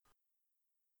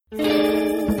Internet,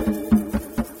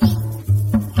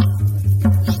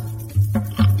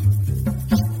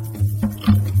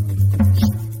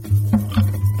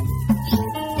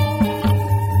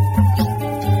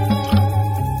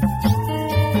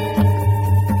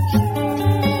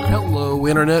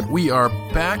 we are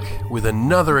back with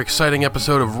another exciting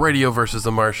episode of Radio vs.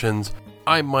 the Martians.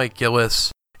 I'm Mike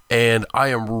Gillis, and I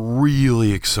am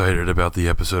really excited about the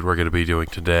episode we're going to be doing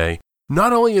today.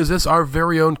 Not only is this our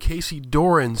very own Casey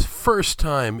Doran's first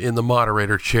time in the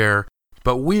moderator chair,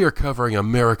 but we are covering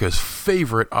America's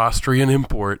favorite Austrian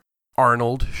import,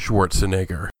 Arnold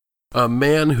Schwarzenegger. A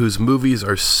man whose movies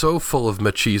are so full of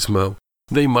machismo,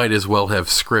 they might as well have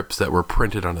scripts that were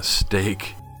printed on a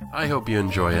steak. I hope you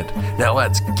enjoy it. Now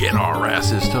let's get our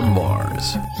asses to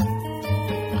Mars.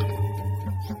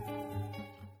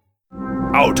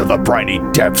 Out of the briny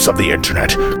depths of the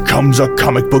internet comes a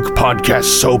comic book podcast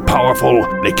so powerful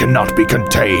it cannot be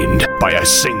contained by a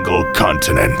single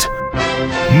continent.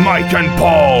 Mike and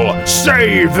Paul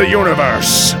save the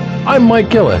universe! I'm Mike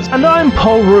Gillis. And I'm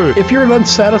Paul Root. If you're an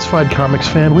unsatisfied comics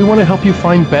fan, we want to help you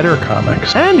find better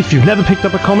comics. And if you've never picked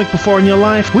up a comic before in your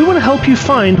life, we want to help you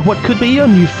find what could be your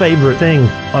new favorite thing.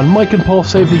 On Mike and Paul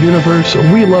Save the Universe,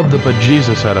 we love the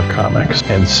bejesus out of comics,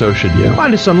 and so should you.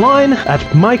 Find us online at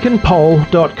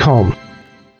mikeandpaul.com.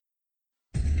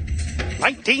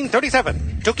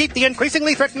 1937. To keep the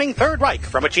increasingly threatening Third Reich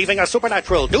from achieving a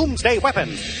supernatural doomsday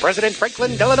weapon, President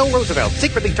Franklin Delano Roosevelt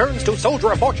secretly turns to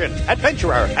soldier of fortune,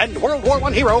 adventurer, and World War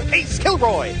I hero Ace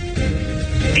Kilroy.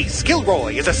 Ace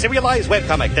Kilroy is a serialized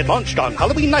webcomic that launched on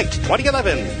Halloween night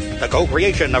 2011. The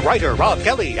co-creation of writer Rob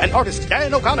Kelly and artist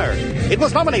Dan O'Connor. It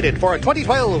was nominated for a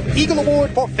 2012 Eagle Award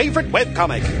for Favorite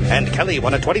Webcomic, and Kelly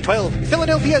won a 2012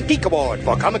 Philadelphia Geek Award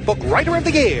for Comic Book Writer of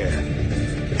the Year.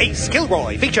 Ace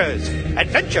Kilroy features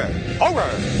adventure,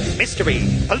 horror, mystery,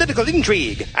 political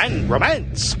intrigue, and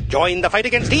romance. Join the fight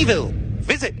against evil.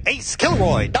 Visit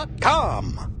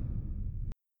acekilroy.com.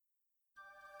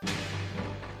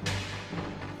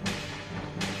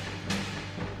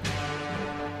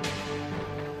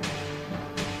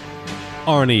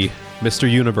 Arnie,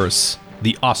 Mr. Universe,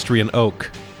 the Austrian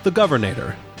Oak, the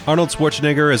Governator. Arnold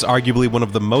Schwarzenegger is arguably one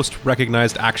of the most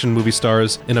recognized action movie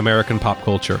stars in American pop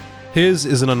culture. His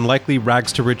is an unlikely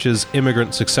rags-to-riches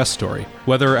immigrant success story,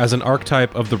 whether as an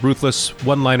archetype of the ruthless,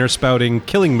 one-liner spouting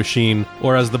killing machine,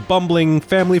 or as the bumbling,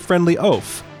 family-friendly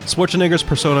oaf. Schwarzenegger's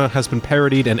persona has been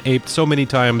parodied and aped so many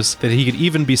times that he could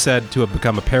even be said to have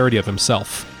become a parody of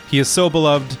himself. He is so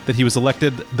beloved that he was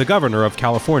elected the governor of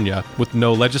California, with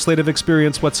no legislative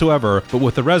experience whatsoever, but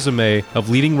with a resume of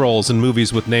leading roles in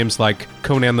movies with names like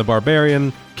Conan the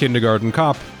Barbarian, Kindergarten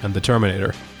Cop, and The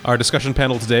Terminator. Our discussion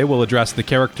panel today will address the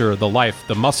character, the life,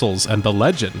 the muscles, and the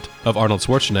legend of Arnold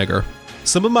Schwarzenegger.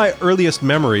 Some of my earliest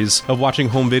memories of watching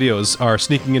home videos are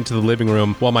sneaking into the living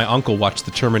room while my uncle watched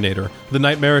The Terminator. The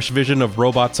nightmarish vision of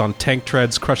robots on tank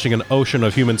treads crushing an ocean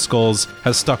of human skulls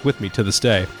has stuck with me to this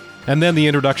day. And then the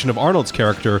introduction of Arnold's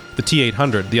character, the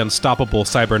T-800, the unstoppable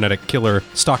cybernetic killer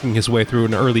stalking his way through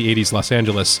an early 80s Los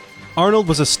Angeles. Arnold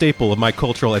was a staple of my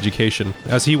cultural education,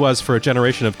 as he was for a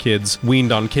generation of kids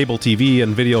weaned on cable TV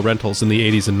and video rentals in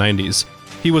the 80s and 90s.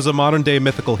 He was a modern-day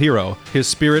mythical hero, his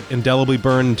spirit indelibly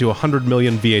burned into 100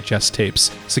 million VHS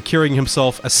tapes, securing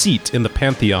himself a seat in the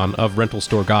pantheon of rental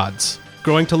store gods.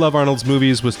 Growing to love Arnold's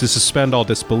movies was to suspend all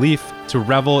disbelief, to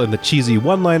revel in the cheesy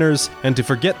one-liners, and to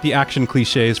forget the action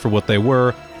cliches for what they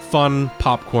were, fun,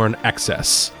 popcorn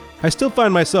excess. I still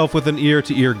find myself with an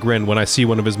ear-to-ear grin when I see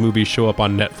one of his movies show up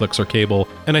on Netflix or cable,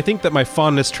 and I think that my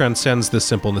fondness transcends this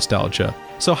simple nostalgia.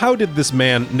 So how did this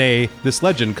man, nay, this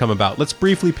legend, come about? Let's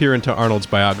briefly peer into Arnold's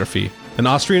biography. An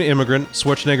Austrian immigrant,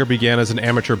 Schwarzenegger began as an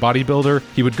amateur bodybuilder.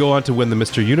 He would go on to win the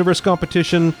Mr. Universe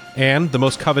competition and the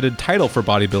most coveted title for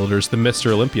bodybuilders, the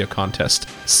Mr. Olympia contest,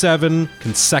 7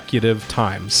 consecutive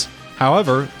times.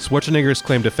 However, Schwarzenegger's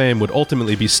claim to fame would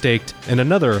ultimately be staked in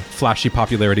another flashy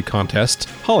popularity contest,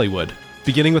 Hollywood.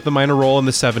 Beginning with a minor role in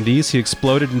the 70s, he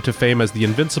exploded into fame as the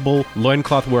invincible,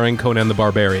 loincloth-wearing Conan the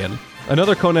Barbarian.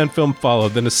 Another Conan film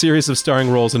followed, then a series of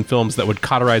starring roles in films that would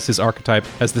cauterize his archetype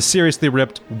as the seriously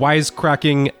ripped,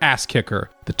 wisecracking ass-kicker.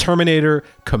 The Terminator,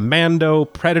 Commando,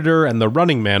 Predator, and The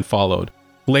Running Man followed.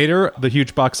 Later, the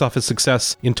huge box office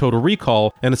success in Total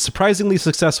Recall and a surprisingly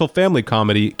successful family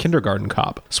comedy, Kindergarten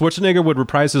Cop. Schwarzenegger would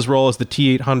reprise his role as the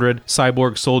T-800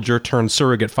 cyborg soldier turned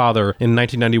surrogate father in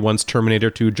 1991's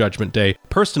Terminator 2 Judgment Day.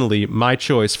 Personally, my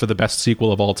choice for the best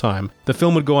sequel of all time. The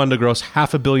film would go on to gross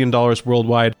 $500 million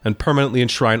worldwide and permanently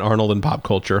enshrine Arnold in pop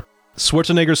culture.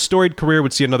 Schwarzenegger's storied career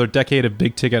would see another decade of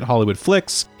big-ticket Hollywood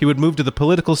flicks. He would move to the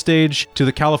political stage, to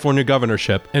the California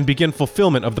governorship, and begin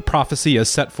fulfillment of the prophecy as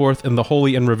set forth in the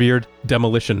holy and revered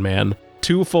Demolition Man.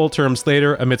 2 full terms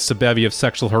later, amidst a bevy of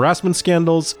sexual harassment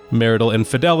scandals, marital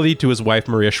infidelity to his wife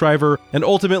Maria Shriver, and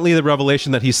ultimately the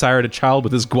revelation that he sired a child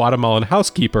with his Guatemalan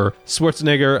housekeeper,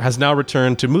 Schwarzenegger has now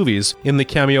returned to movies in the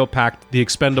cameo-packed The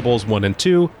Expendables 1 and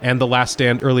 2, and The Last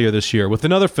Stand earlier this year, with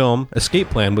another film,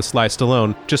 Escape Plan with Sly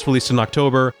Stallone, just released in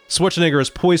October. Schwarzenegger is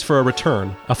poised for a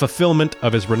return, a fulfillment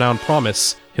of his renowned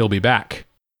promise, he'll be back.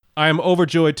 I am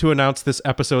overjoyed to announce this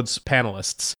episode's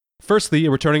panelists. Firstly,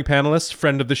 a returning panelist,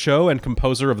 friend of the show, and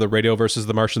composer of the Radio vs.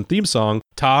 the Martian theme song,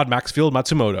 Todd Maxfield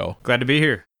Matsumoto. Glad to be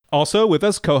here. Also with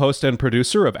us, co-host and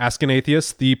producer of Ask an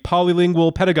Atheist, the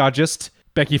polylingual pedagogist,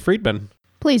 Becky Friedman.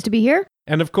 Pleased to be here.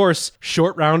 And of course,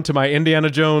 short round to my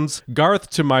Indiana Jones, Garth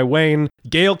to my Wayne,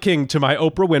 Gail King to my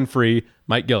Oprah Winfrey,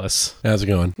 Mike Gillis. How's it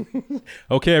going?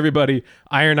 Okay, everybody,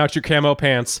 iron out your camo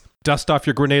pants, dust off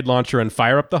your grenade launcher, and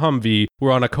fire up the Humvee.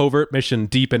 We're on a covert mission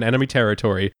deep in enemy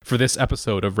territory for this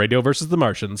episode of Radio vs. the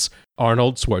Martians,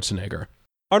 Arnold Schwarzenegger.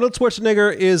 Arnold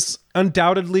Schwarzenegger is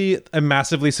undoubtedly a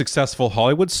massively successful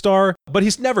Hollywood star, but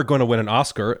he's never going to win an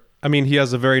Oscar. I mean, he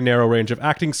has a very narrow range of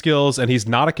acting skills, and he's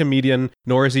not a comedian,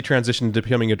 nor is he transitioned to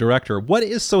becoming a director. What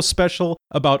is so special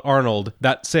about Arnold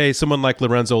that, say, someone like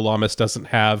Lorenzo Lamas doesn't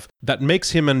have that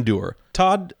makes him endure?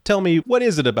 Todd, tell me, what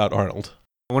is it about Arnold?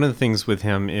 One of the things with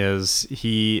him is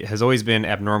he has always been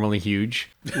abnormally huge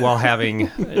while having,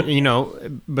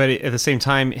 but at the same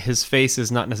time, his face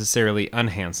is not necessarily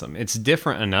unhandsome. It's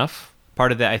different enough.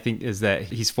 Part of that, I think, is that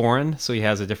he's foreign, so he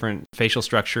has a different facial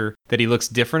structure, that he looks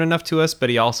different enough to us, but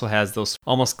he also has those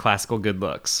almost classical good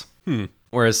looks.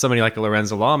 Whereas somebody like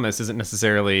Lorenzo Lamas isn't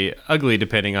necessarily ugly,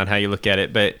 depending on how you look at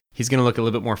it, but he's going to look a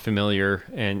little bit more familiar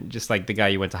and just like the guy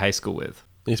you went to high school with.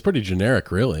 He's pretty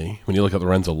generic, really, when you look at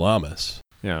Lorenzo Lamas.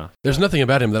 Yeah. There's nothing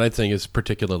about him that I think is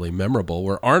particularly memorable,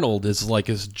 where Arnold is like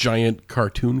his giant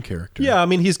cartoon character. Yeah, I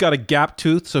mean, he's got a gap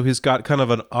tooth, so he's got kind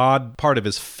of an odd part of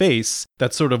his face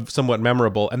that's sort of somewhat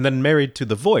memorable. And then married to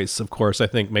the voice, of course, I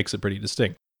think makes it pretty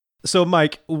distinct. So,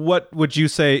 Mike, what would you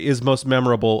say is most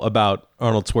memorable about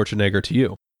Arnold Schwarzenegger to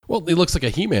you? Well, he looks like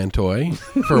a He-Man toy,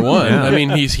 for one. I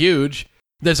mean, he's huge.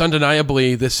 There's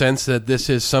undeniably the sense that this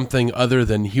is something other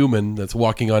than human that's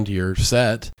walking onto your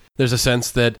set. There's a sense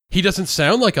that he doesn't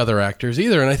sound like other actors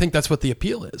either, and I think that's what the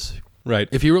appeal is. Right.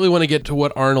 If you really want to get to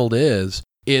what Arnold is,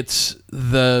 it's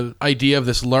the idea of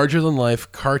this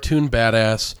larger-than-life cartoon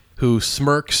badass who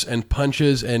smirks and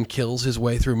punches and kills his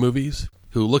way through movies,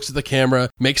 who looks at the camera,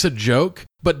 makes a joke,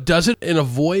 but does it in a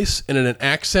voice and in an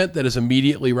accent that is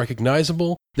immediately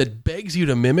recognizable, that begs you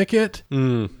to mimic it,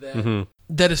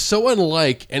 that is so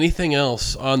unlike anything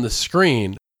else on the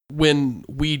screen. When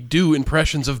we do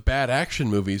impressions of bad action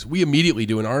movies, we immediately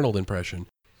do an Arnold impression.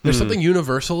 There's something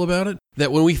universal about it,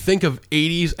 that when we think of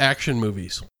 80s action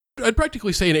movies, I'd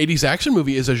practically say an 80s action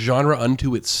movie is a genre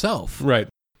unto itself. Right.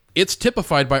 It's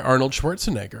typified by Arnold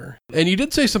Schwarzenegger. And you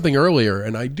did say something earlier,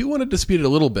 and I do want to dispute it a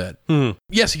little bit.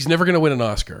 Yes, he's never going to win an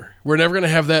Oscar. We're never going to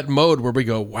have that mode where we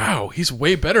go, wow, he's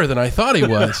way better than I thought he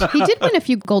was. He did win a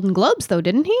few Golden Globes, though,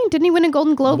 didn't he? Didn't he win a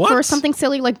Golden Globe for something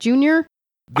silly like Junior?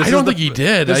 I don't think he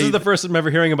did. This is the first I'm ever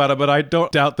hearing about it, but I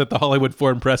don't doubt that the Hollywood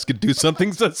Foreign Press could do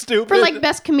something so stupid. For like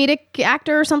best comedic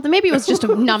actor or something. Maybe it was just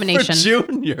a nomination. For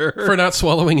Junior. For not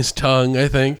swallowing his tongue, I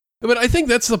think. But I think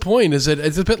that's the point, is that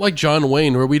it's a bit like John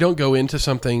Wayne, where we don't go into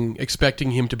something expecting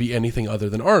him to be anything other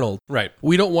than Arnold. Right.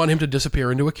 We don't want him to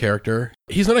disappear into a character.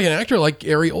 He's not like an actor like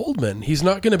Gary Oldman. He's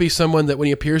not going to be someone that when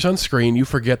he appears on screen, you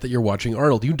forget that you're watching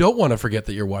Arnold. You don't want to forget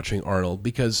that you're watching Arnold,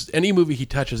 because any movie he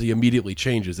touches, he immediately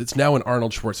changes. It's now an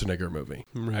Arnold Schwarzenegger movie.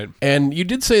 Right. And you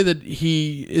did say that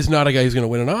he is not a guy who's going to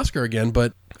win an Oscar again,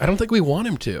 but I don't think we want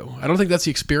him to. I don't think that's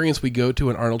the experience we go to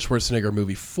an Arnold Schwarzenegger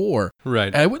movie for. Right.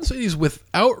 And I wouldn't say he's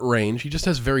without range. He just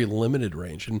has very limited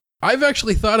range. And I've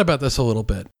actually thought about this a little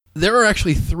bit. There are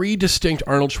actually 3 distinct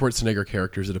Arnold Schwarzenegger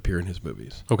characters that appear in his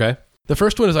movies. Okay. The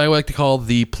first one is I like to call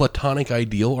the platonic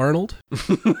ideal Arnold.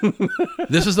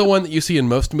 This is the one that you see in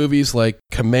most movies like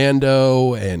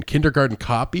Commando and Kindergarten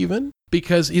Cop even,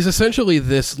 because he's essentially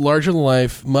this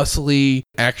larger-than-life, muscly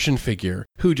action figure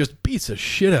who just beats the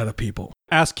shit out of people.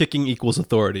 Ass-kicking equals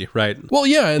authority, right? Well,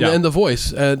 yeah, and the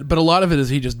voice. But a lot of it is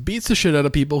he just beats the shit out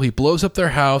of people, he blows up their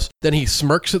house, then he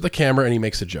smirks at the camera and he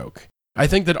makes a joke. I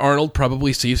think that Arnold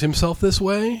probably sees himself this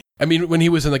way. I mean, when he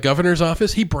was in the governor's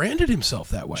office, he branded himself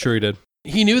that way. Sure he did.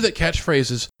 He knew that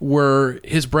catchphrases were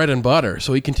his bread and butter,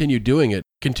 so he continued doing it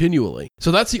continually.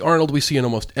 So that's the Arnold we see in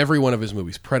almost every one of his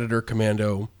movies. Predator,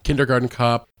 Commando, Kindergarten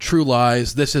Cop, True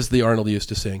Lies. This is the Arnold he used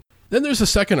to sing. Then there's the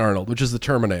second Arnold, which is the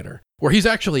Terminator, where he's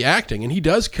actually acting, and he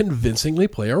does convincingly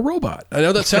play a robot. I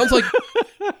know that sounds like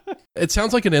it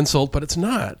sounds like an insult, but it's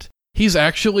not. He's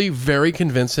actually very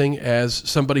convincing as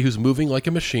somebody who's moving like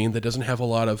a machine that doesn't have a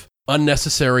lot of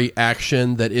unnecessary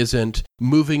action, that isn't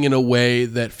moving in a way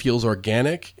that feels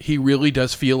organic. He really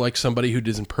does feel like somebody who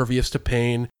is impervious to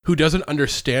pain, who doesn't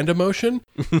understand emotion,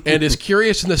 and is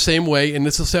curious in the same way, and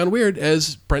this will sound weird,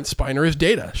 as Brent Spiner is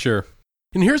Data. Sure.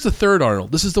 And here's the third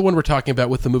Arnold. This is the one we're talking about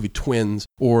with the movie Twins,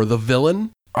 or The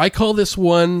Villain. I call this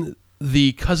one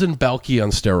the Cousin Balky on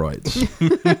steroids.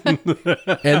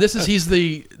 And he's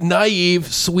the naive,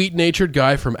 sweet-natured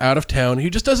guy from out of town who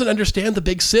just doesn't understand the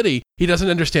big city. He doesn't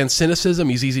understand cynicism.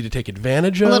 He's easy to take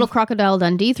advantage of. A little Crocodile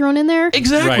Dundee thrown in there?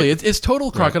 Exactly. Right. It's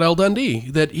total Crocodile Dundee,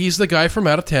 that he's the guy from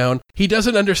out of town. He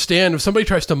doesn't understand. If somebody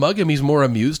tries to mug him, he's more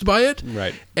amused by it.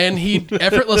 Right. And he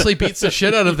effortlessly beats the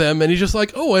shit out of them, and he's just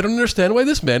like, oh, I don't understand why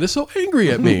this man is so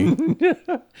angry at me.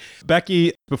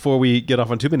 Becky, before we get off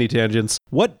on too many tangents,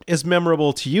 what is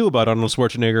memorable to you about Arnold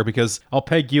Schwarzenegger? Because I'll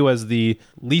peg you as the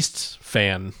least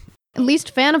fan.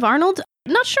 Least fan of Arnold?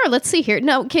 Not sure. Let's see here.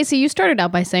 No, Casey, you started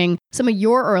out by saying some of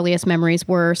your earliest memories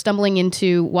were stumbling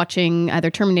into watching either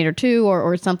Terminator 2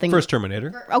 or something. First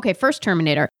Terminator. Okay, first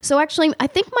Terminator. So actually, I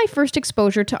think my first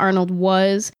exposure to Arnold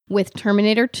was with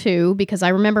Terminator 2, because I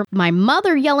remember my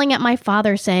mother yelling at my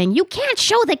father saying, "You can't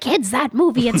show the kids that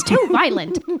movie. It's too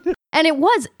violent." And it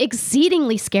was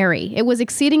exceedingly scary. It was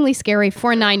exceedingly scary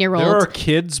for a 9-year-old. There are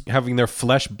kids having their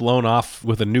flesh blown off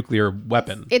with a nuclear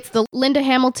weapon. It's the Linda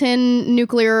Hamilton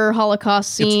nuclear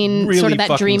Holocaust scene, It's really sort of that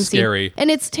fucking dream scary. scene.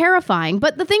 And it's terrifying.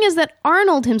 But the thing is that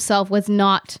Arnold himself was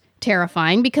not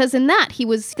terrifying, because in that he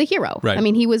was the hero. Right. I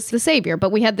mean, he was the savior.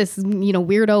 But we had this,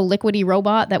 weirdo liquidy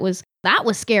robot that was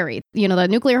scary. The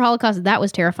nuclear Holocaust, that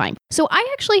was terrifying. So I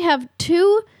actually have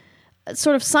two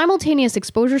sort of simultaneous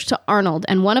exposures to Arnold,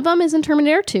 and one of them is in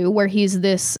Terminator 2, where he's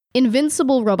this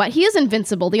invincible robot. He is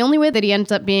invincible. The only way that he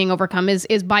ends up being overcome is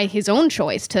by his own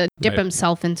choice to dip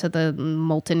himself into the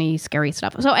molten-y, scary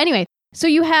stuff. So anyway, so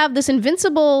you have this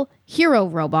invincible hero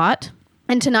robot,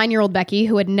 and to 9-year-old Becky,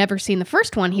 who had never seen the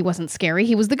first one, he wasn't scary.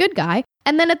 He was the good guy.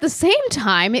 And then at the same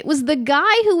time, it was the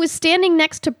guy who was standing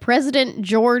next to President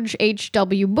George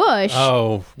H.W. Bush.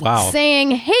 Oh, wow.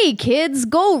 Saying, "Hey, kids,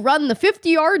 go run the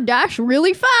 50-yard dash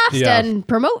really fast and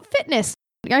promote fitness."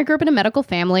 I grew up in a medical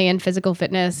family, and physical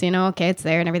fitness, it's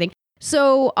there and everything.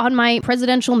 So on my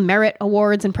Presidential Merit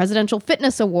Awards and Presidential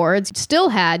Fitness Awards, still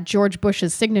had George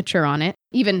Bush's signature on it,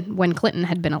 even when Clinton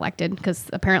had been elected, because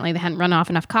apparently they hadn't run off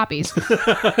enough copies.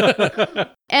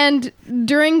 And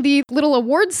during the little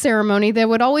awards ceremony, they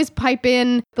would always pipe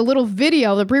in the little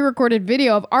video, the pre-recorded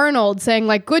video of Arnold saying,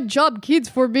 like, "Good job, kids,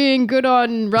 for being good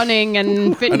on running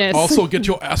and fitness." And also get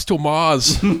your ass to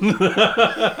Mars. You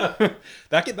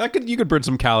could burn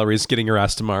some calories getting your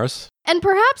ass to Mars. And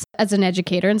perhaps as an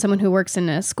educator and someone who works in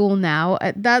a school now,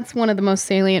 that's one of the most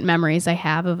salient memories I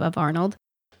have of Arnold.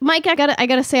 Mike, I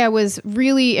gotta say, I was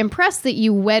really impressed that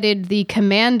you wedded the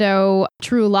Commando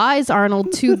True Lies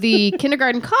Arnold to the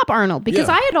Kindergarten Cop Arnold, because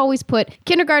I had always put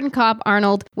Kindergarten Cop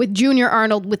Arnold with Junior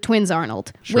Arnold with Twins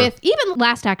Arnold, with even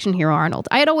Last Action Hero Arnold.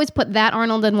 I had always put that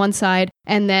Arnold on one side,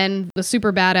 and then the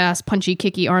super badass, punchy,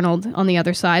 kicky Arnold on the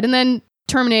other side. And then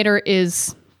Terminator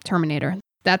is Terminator.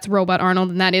 That's Robot Arnold,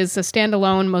 and that is a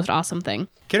standalone, most awesome thing.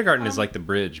 Kindergarten is like the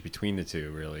bridge between the two,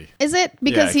 really. Is it?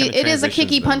 Because it is a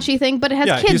kicky, punchy thing, but it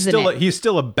has kids in it. He's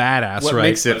still a badass, What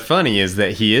makes it funny is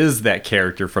that he is that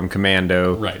character from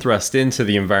Commando thrust into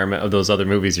the environment of those other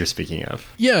movies you're speaking of.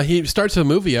 Yeah, he starts a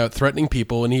movie out threatening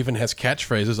people and even has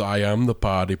catchphrases, "I am the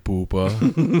party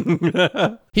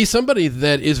pooper." He's somebody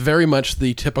that is very much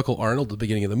the typical Arnold at the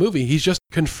beginning of the movie. He's just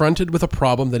confronted with a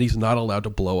problem that he's not allowed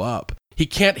to blow up. He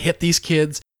can't hit these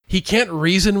kids. He can't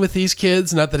reason with these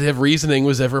kids. Not that reasoning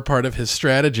was ever part of his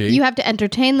strategy. You have to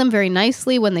entertain them very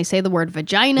nicely when they say the word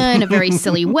vagina in a very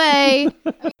silly way.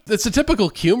 It's a typical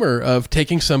humor of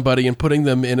taking somebody and putting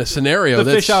them in a scenario the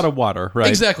that's... fish out of water, right?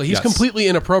 Exactly. He's completely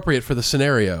inappropriate for the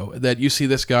scenario. That you see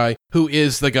this guy who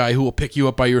is the guy who will pick you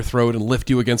up by your throat and lift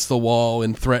you against the wall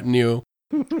and threaten you.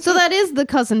 So that is the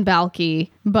Cousin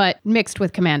Balky, but mixed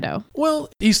with Commando. Well,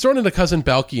 he's thrown in a Cousin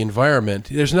Balky environment.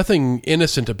 There's nothing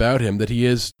innocent about him, that he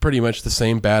is pretty much the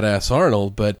same badass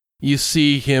Arnold, but you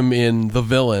see him in The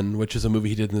Villain, which is a movie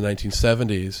he did in the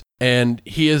 1970s, and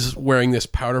he is wearing this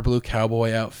powder blue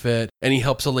cowboy outfit, and he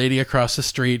helps a lady across the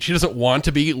street. She doesn't want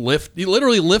to be lifted. He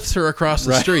literally lifts her across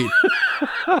the street.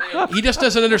 He just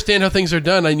doesn't understand how things are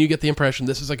done, and you get the impression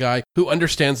this is a guy who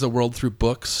understands the world through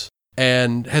books.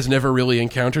 and has never really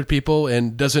encountered people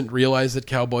and doesn't realize that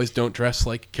cowboys don't dress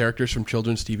like characters from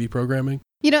children's TV programming.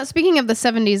 You know, speaking of the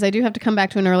 70s, I do have to come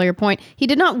back to an earlier point. He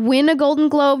did not win a Golden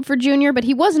Globe for Junior, but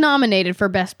he was nominated for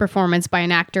Best Performance by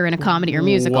an Actor in a Comedy or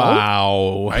Musical.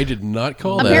 Wow. I did not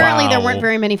call that. Apparently, there weren't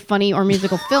very many funny or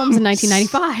musical films in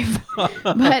 1995.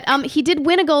 But he did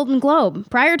win a Golden Globe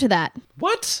prior to that.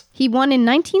 What? He won in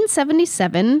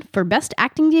 1977 for Best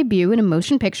Acting Debut in a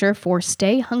Motion Picture for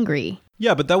Stay Hungry.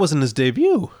 Yeah, but that wasn't his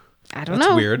debut. I don't That's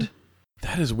know. weird.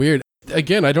 That is weird.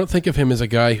 Again, I don't think of him as a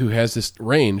guy who has this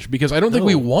range, because I don't think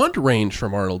we want range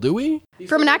from Arnold, do we?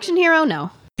 From an action hero,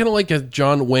 no. Kind of like a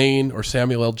John Wayne or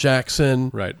Samuel L. Jackson.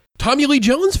 Right. Tommy Lee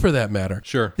Jones, for that matter.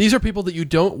 Sure. These are people that you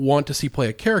don't want to see play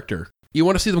a character. You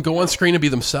want to see them go on screen and be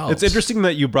themselves. It's interesting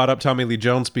that you brought up Tommy Lee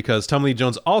Jones, because Tommy Lee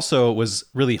Jones also was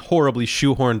really horribly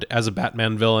shoehorned as a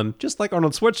Batman villain, just like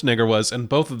Arnold Schwarzenegger was, and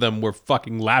both of them were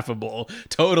fucking laughable.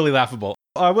 Totally laughable.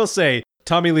 I will say,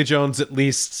 Tommy Lee Jones at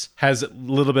least has a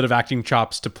little bit of acting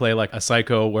chops to play like a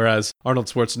psycho, whereas Arnold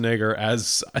Schwarzenegger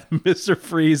as Mr.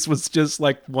 Freeze was just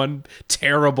like one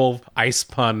terrible ice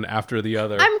pun after the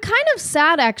other. I'm kind of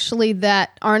sad, actually,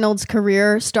 that Arnold's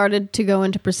career started to go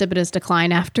into precipitous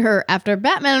decline after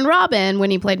Batman and Robin when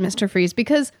he played Mr. Freeze,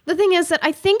 because the thing is that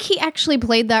I think he actually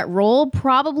played that role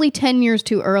probably 10 years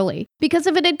too early. Because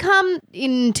if it had come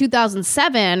in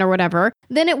 2007 or whatever,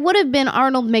 then it would have been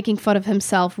Arnold making fun of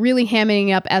himself, really hamming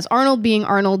up as Arnold being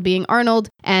Arnold,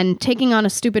 and taking on a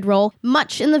stupid role,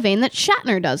 much in the vein that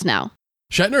Shatner does now.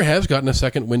 Shatner has gotten a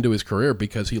second wind to his career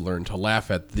because he learned to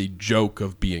laugh at the joke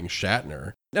of being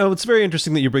Shatner. Now, it's very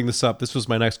interesting that you bring this up. This was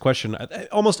my next question.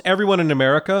 Almost everyone in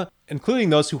America, including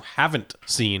those who haven't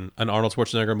seen an Arnold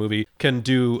Schwarzenegger movie, can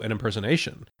do an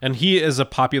impersonation. And he is a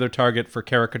popular target for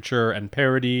caricature and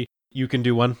parody. You can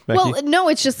do one, Becky? Well, no,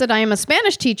 it's just that I am a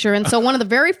Spanish teacher, and so one of the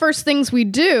very first things we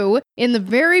do in the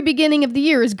very beginning of the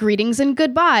year is greetings and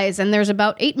goodbyes, and there's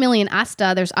about 8 million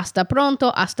hasta. There's hasta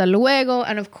pronto, hasta luego,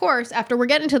 and of course, after we're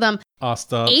getting to them,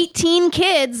 Hasta. 18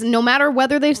 kids, no matter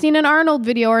whether they've seen an Arnold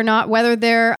video or not, whether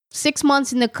they're 6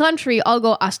 months in the country, I'll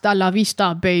go hasta la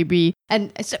vista, baby.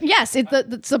 And so, yes,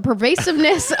 it's the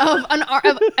pervasiveness of an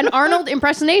Arnold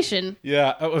impersonation.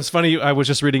 Yeah, it was funny. I was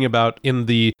just reading about in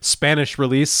the Spanish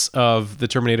release of the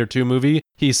Terminator 2 movie,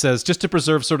 he says, just to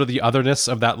preserve sort of the otherness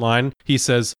of that line, he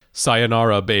says,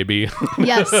 sayonara, baby.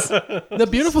 Yes. The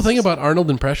beautiful thing about Arnold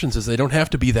impressions is they don't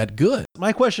have to be that good.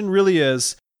 My question really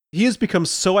is, he has become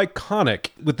so iconic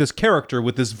with this character,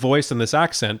 with this voice and this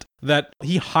accent, that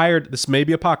he hired, this may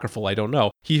be apocryphal, I don't know,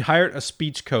 he hired a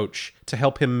speech coach to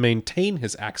help him maintain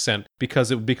his accent because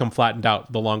it would become flattened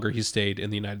out the longer he stayed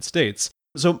in the United States.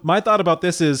 So my thought about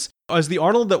this is the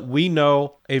Arnold that we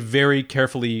know a very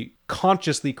carefully,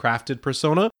 consciously crafted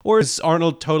persona, or is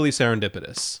Arnold totally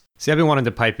serendipitous? See, I've been wanting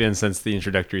to pipe in since the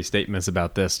introductory statements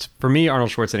about this. For me,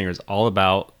 Arnold Schwarzenegger is all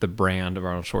about the brand of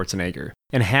Arnold Schwarzenegger,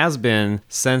 and has been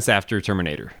since after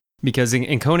Terminator. Because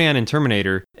in Conan and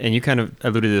Terminator, and you kind of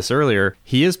alluded to this earlier,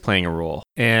 he is playing a role,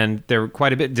 and they're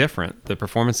quite a bit different, the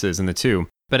performances in the two.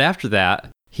 But after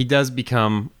that, he does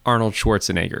become Arnold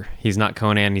Schwarzenegger. He's not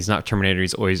Conan, he's not Terminator,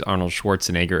 he's always Arnold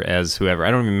Schwarzenegger as whoever.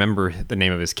 I don't remember the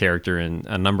name of his character in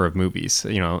a number of movies.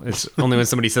 You know, it's only when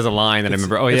somebody says a line that I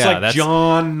remember, it's like that's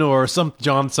John or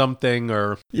John something,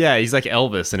 or... Yeah, he's like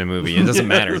Elvis in a movie. It doesn't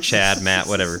matter. Chad, Matt,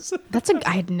 whatever. That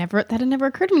had never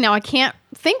occurred to me. Now I can't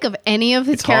think of any of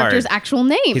his characters' actual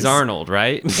names. He's Arnold,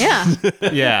 right? Yeah.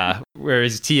 Yeah, where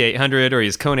he's T-800 or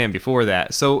he's Conan before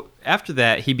that. So after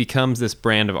that, he becomes this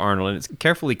brand of Arnold, and it's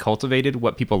carefully cultivated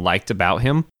what people liked about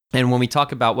him. And when we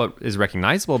talk about what is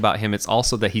recognizable about him, it's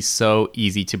also that he's so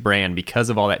easy to brand because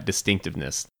of all that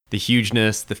distinctiveness. The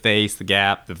hugeness, the face, the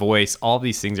gap, the voice, all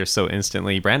these things are so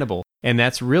instantly brandable. And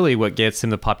that's really what gets him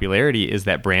the popularity, is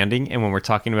that branding. And when we're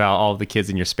talking about all of the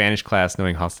kids in your Spanish class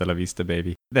knowing hasta la vista,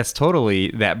 baby, that's totally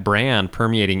that brand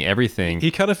permeating everything. He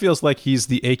kind of feels like he's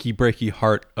the achy breaky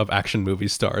heart of action movie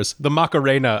stars, the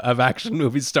Macarena of action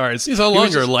movie stars. He's a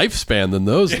longer lifespan than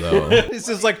those, though. It's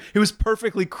just like he was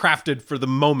perfectly crafted for the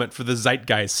moment, for the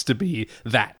zeitgeist to be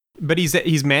that. But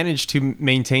he's managed to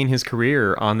maintain his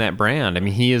career on that brand. I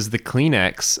mean, he is the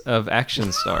Kleenex of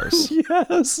action stars.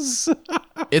 Yes.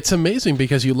 It's amazing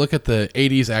because you look at the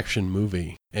 80s action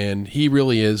movie, and he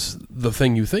really is the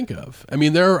thing you think of. I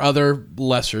mean, there are other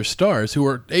lesser stars who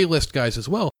are A-list guys as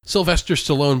well, Sylvester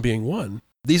Stallone being one.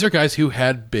 These are guys who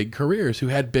had big careers, who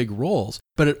had big roles,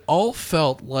 but it all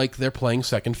felt like they're playing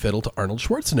second fiddle to Arnold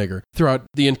Schwarzenegger throughout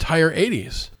the entire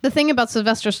 80s. The thing about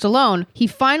Sylvester Stallone, he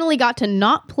finally got to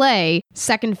not play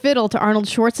second fiddle to Arnold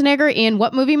Schwarzenegger in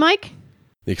what movie, Mike?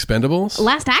 The Expendables?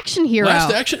 Last Action Hero.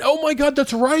 Last Action? Oh my God,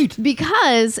 that's right.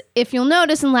 Because if you'll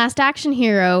notice in Last Action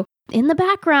Hero, in the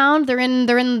background. They're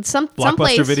in some Blockbuster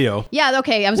place. Video. Yeah,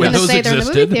 okay. I was When going to those say they're in the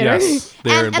movie existed, theater. yes.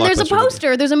 They're in And there's a Blockbuster Video.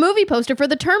 poster. There's a movie poster for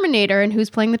the Terminator, and who's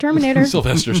playing the Terminator?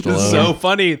 Sylvester Stallone. So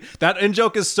funny. That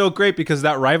in-joke is so great because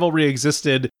that rivalry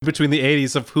existed between the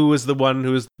 80s of who was the one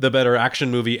who was the better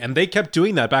action movie, and they kept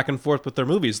doing that back and forth with their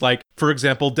movies. Like, for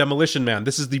example, Demolition Man.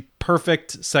 This is the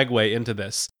perfect segue into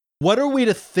this. What are we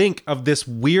to think of this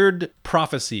weird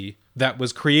prophecy that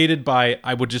was created by,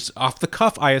 I would just off the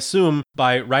cuff, I assume,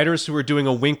 by writers who were doing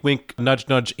a wink, wink, nudge,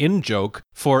 nudge in joke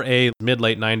for a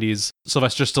mid-late 90s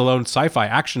Sylvester Stallone sci-fi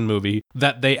action movie,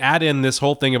 that they add in this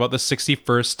whole thing about the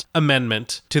 61st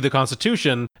Amendment to the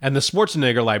Constitution and the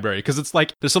Schwarzenegger Library, because it's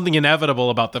like there's something inevitable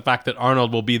about the fact that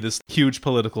Arnold will be this huge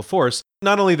political force.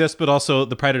 Not only this, but also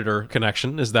the Predator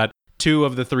connection is that 2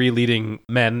 of the 3 leading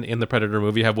men in the Predator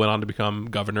movie have went on to become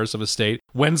governors of a state.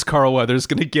 When's Carl Weathers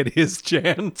going to get his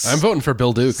chance? I'm voting for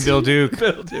Bill Duke. Bill Duke.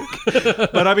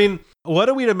 But I mean, what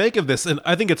are we to make of this? And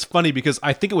I think it's funny because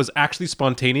I think it was actually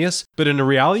spontaneous, but in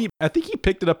reality, I think he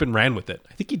picked it up and ran with it.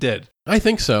 I think he did. I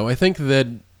think so. I think that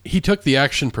he took the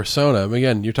action persona.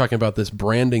 Again, you're talking about this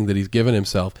branding that he's given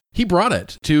himself. He brought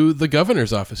it to the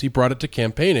governor's office. He brought it to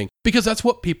campaigning because that's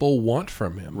what people want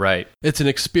from him. Right. It's an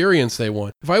experience they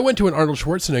want. If I went to an Arnold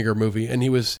Schwarzenegger movie and he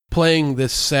was playing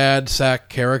this sad sack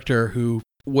character who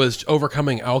was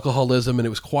overcoming alcoholism and it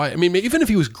was quiet. I mean, even if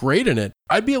he was great in it,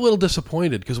 I'd be a little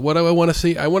disappointed because what do I want to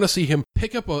see? I want to see him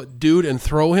pick up a dude and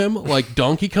throw him like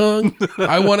Donkey Kong.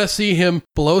 I want to see him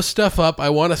blow stuff up.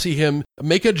 I want to see him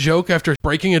make a joke after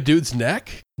breaking a dude's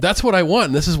neck. That's what I want.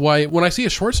 And this is why when I see a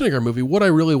Schwarzenegger movie, what I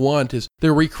really want is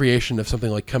their recreation of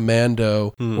something like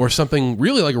Commando or something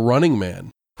really like Running Man.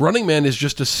 Running Man is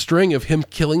just a string of him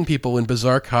killing people in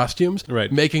bizarre costumes,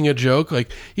 Right. making a joke.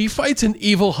 Like, he fights an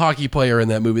evil hockey player in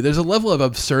that movie. There's a level of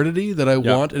absurdity that I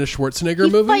want in a Schwarzenegger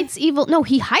He movie. fights evil. No,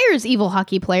 he hires evil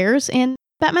hockey players in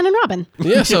Batman and Robin.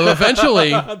 Yeah, so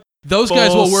eventually, those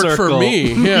guys Full will work for circle.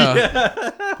 me.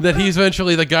 Yeah. That he's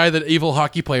eventually the guy that evil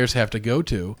hockey players have to go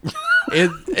to.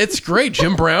 It's great.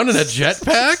 Jim Brown in a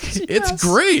jetpack. It's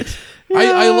great.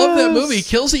 I love that movie. He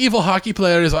kills the evil hockey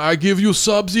player. He's like, I give you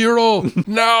Sub-Zero.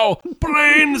 Now,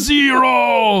 Brain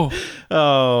Zero.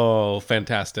 Oh,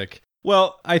 fantastic.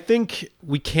 Well, I think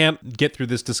we can't get through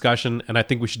this discussion, and I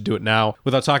think we should do it now,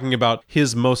 without talking about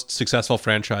his most successful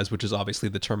franchise, which is obviously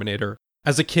The Terminator.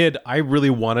 As a kid, I really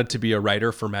wanted to be a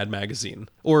writer for Mad Magazine.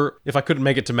 Or if I couldn't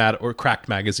make it to Mad or Cracked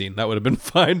Magazine, that would have been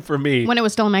fine for me. When it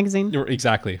was still a magazine.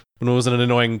 Exactly. When it wasn't an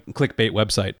annoying clickbait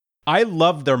website. I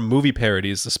loved their movie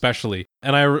parodies, especially.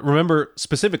 And I remember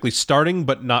specifically starting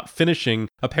but not finishing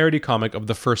a parody comic of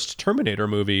the first Terminator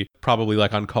movie, probably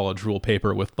like on college rule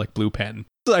paper with like blue pen.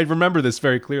 I remember this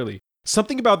very clearly.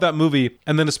 Something about that movie,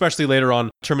 and then especially later on,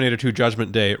 Terminator 2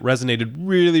 Judgment Day, resonated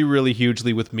really, really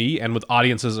hugely with me and with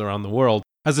audiences around the world.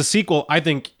 As a sequel, I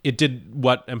think it did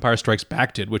what Empire Strikes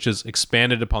Back did, which is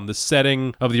expanded upon the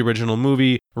setting of the original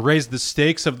movie, raised the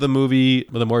stakes of the movie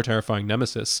with a more terrifying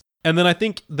nemesis. And then I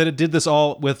think that it did this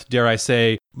all with, dare I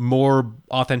say, more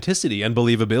authenticity and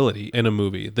believability in a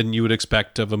movie than you would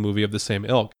expect of a movie of the same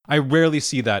ilk. I rarely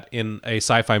see that in a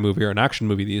sci-fi movie or an action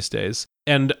movie these days.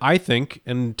 And I think,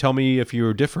 and tell me if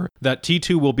you differ, that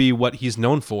T2 will be what he's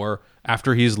known for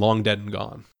after he's long dead and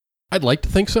gone. I'd like to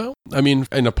think so. I mean,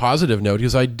 in a positive note,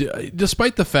 because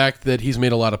despite the fact that he's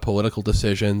made a lot of political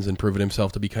decisions and proven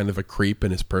himself to be kind of a creep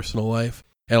in his personal life,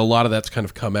 and a lot of that's kind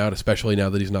of come out, especially now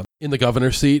that he's not in the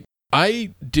governor's seat,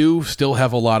 I do still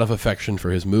have a lot of affection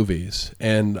for his movies,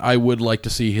 and I would like to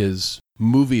see his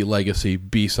movie legacy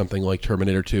be something like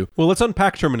Terminator 2. Well, let's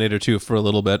unpack Terminator 2 for a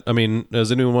little bit. I mean,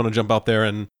 does anyone want to jump out there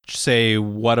and say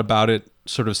what about it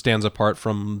sort of stands apart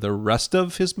from the rest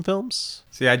of his films?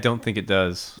 See, I don't think it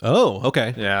does. Oh,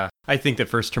 okay. Yeah. I think that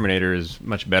first Terminator is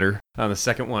much better. The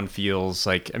second one feels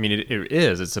like, I mean, it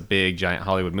is. It's a big, giant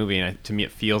Hollywood movie, and to me,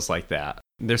 it feels like that.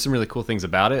 There's some really cool things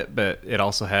about it, but it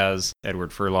also has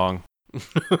Edward Furlong.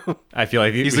 I feel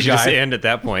like He's we the should just guy. end at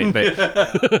that point.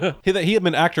 But He had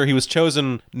been an actor. He was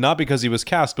chosen not because he was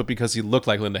cast, but because he looked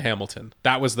like Linda Hamilton.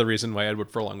 That was the reason why Edward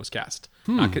Furlong was cast.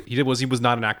 He was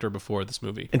not an actor before this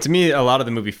movie. and to me, a lot of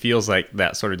the movie feels like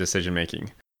that sort of decision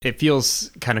making. It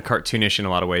feels kind of cartoonish in a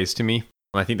lot of ways to me.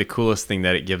 I think the coolest thing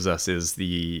that it gives us is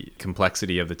the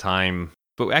complexity of the time.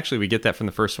 But actually, we get that from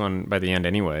the first one by the end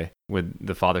anyway, with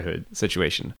the fatherhood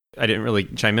situation. I didn't really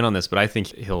chime in on this, but I think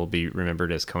he'll be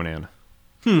remembered as Conan.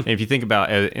 And if you think about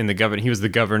in the governor, he was the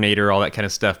governor, all that kind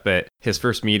of stuff. But his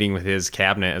first meeting with his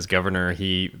cabinet as governor,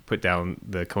 he put down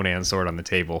the Conan sword on the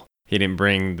table. He didn't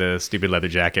bring the stupid leather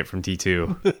jacket from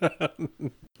T2.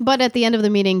 But at the end of the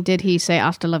meeting, did he say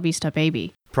 "Hasta la vista,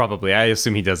 baby"? Probably. I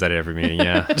assume he does that at every meeting,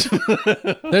 yeah.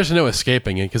 There's no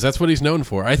escaping it because that's what he's known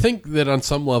for. I think that on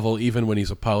some level, even when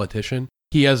he's a politician,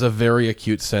 he has a very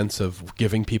acute sense of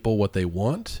giving people what they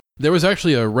want. There was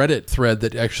actually a Reddit thread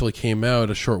that actually came out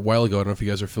a short while ago. I don't know if you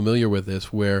guys are familiar with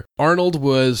this, where Arnold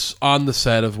was on the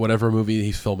set of whatever movie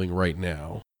he's filming right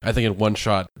now. I think in one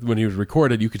shot, when he was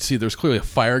recorded, you could see there's clearly a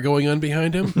fire going on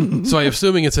behind him. So I'm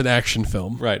assuming it's an action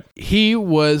film. Right. He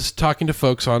was talking to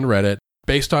folks on Reddit.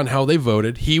 Based on how they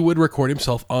voted, he would record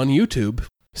himself on YouTube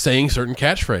saying certain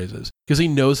catchphrases because he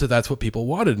knows that that's what people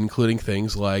wanted, including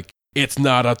things like, it's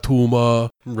not a tumor,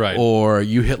 Right. or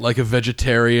you hit like a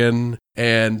vegetarian,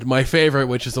 and my favorite,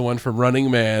 which is the one from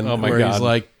Running Man, where he's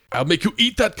like, I'll make you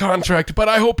eat that contract, but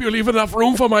I hope you leave enough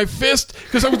room for my fist,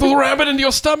 because I'm going to ram it into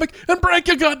your stomach and break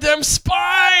your goddamn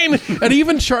spine! And he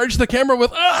even charged the camera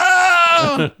with,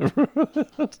 ah!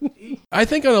 I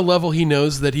think on a level he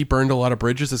knows that he burned a lot of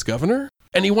bridges as governor,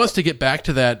 and he wants to get back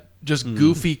to that just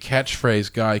goofy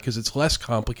catchphrase guy, because it's less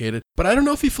complicated. But I don't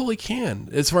know if he fully can,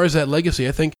 as far as that legacy.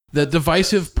 I think the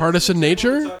divisive partisan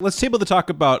nature... Let's table the talk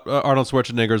about Arnold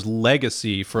Schwarzenegger's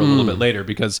legacy for a little bit later,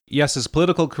 because yes, his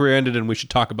political career ended and we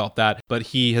should talk about that, but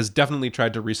he has definitely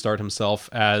tried to restart himself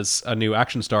as a new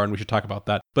action star and we should talk about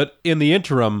that. But in the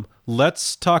interim,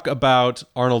 let's talk about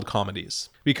Arnold comedies,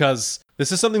 because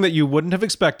this is something that you wouldn't have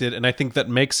expected, and I think that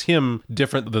makes him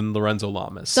different than Lorenzo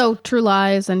Lamas. So True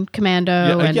Lies and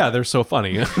Commando. Yeah, they're so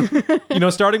funny.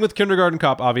 Starting with Kindergarten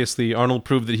Cop, obviously, Arnold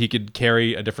proved that he could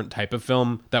carry a different type of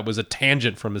film that was a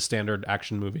tangent from his standard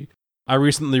action movie. I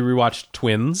recently rewatched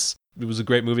Twins. It was a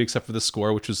great movie except for the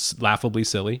score, which was laughably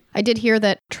silly. I did hear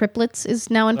that Triplets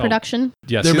is now in production.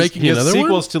 Yes, They're making he has another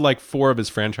sequels one? to like 4 of his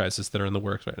franchises that are in the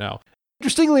works right now.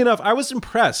 Interestingly enough, I was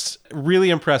really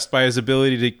impressed by his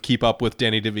ability to keep up with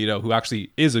Danny DeVito, who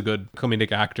actually is a good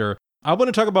comedic actor. I want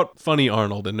to talk about funny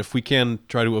Arnold, and if we can,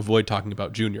 try to avoid talking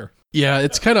about Junior. Yeah,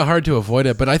 it's kind of hard to avoid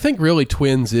it, but I think really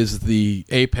Twins is the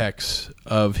apex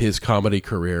of his comedy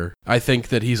career. I think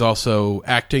that he's also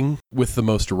acting with the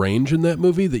most range in that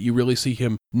movie, that you really see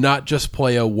him not just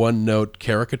play a one-note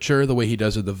caricature the way he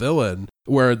does in The Villain,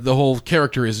 where the whole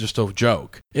character is just a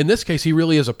joke. In this case, he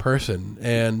really is a person,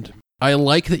 and I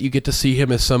like that you get to see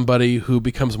him as somebody who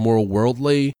becomes more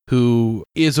worldly, who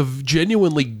is a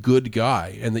genuinely good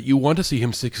guy, and that you want to see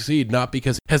him succeed, not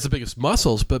because he has the biggest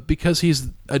muscles, but because he's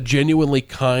a genuinely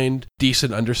kind,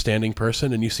 decent, understanding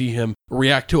person, and you see him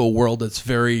react to a world that's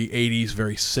very 80s,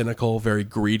 very cynical, very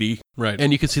greedy. Right.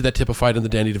 And you can see that typified in the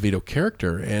Danny DeVito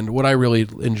character. And what I really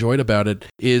enjoyed about it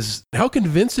is how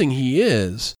convincing he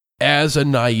is as a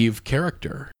naive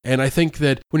character. And I think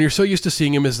that when you're so used to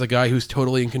seeing him as the guy who's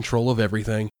totally in control of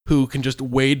everything, who can just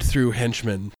wade through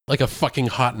henchmen like a fucking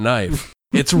hot knife,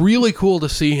 it's really cool to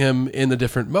see him in the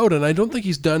different mode. And I don't think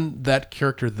he's done that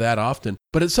character that often,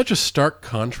 but it's such a stark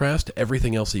contrast to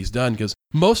everything else he's done, because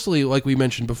mostly, like we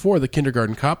mentioned before, the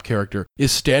Kindergarten Cop character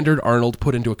is standard Arnold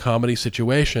put into a comedy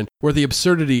situation where the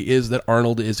absurdity is that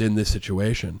Arnold is in this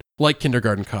situation, like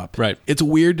Kindergarten Cop. Right. It's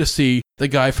weird to see the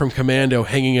guy from Commando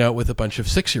hanging out with a bunch of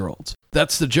 6-year-olds.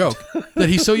 That's the joke. That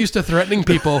he's so used to threatening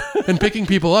people and picking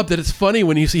people up that it's funny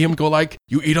when you see him go like,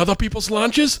 you eat other people's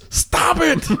lunches? Stop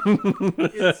it!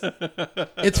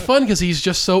 It's fun because he's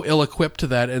just so ill-equipped to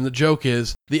that, and the joke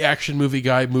is the action movie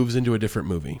guy moves into a different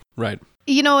movie. Right.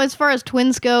 You know, as far as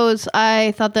Twins goes,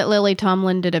 I thought that Lily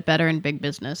Tomlin did it better in Big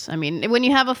Business. I mean, when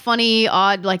you have a funny,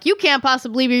 odd, like, you can't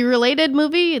possibly be related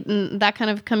movie, that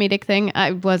kind of comedic thing,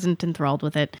 I wasn't enthralled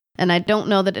with it. And I don't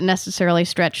know that it necessarily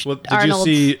stretched Arnold's...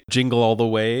 Did you see Jingle All the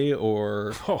Way,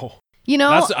 or... You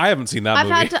know, I haven't seen that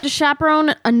movie. I've had to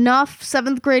chaperone enough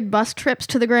 7th grade bus trips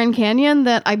to the Grand Canyon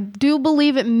that I do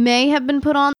believe it may have been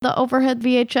put on the overhead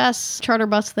VHS charter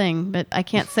bus thing, but I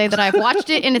can't say that I've watched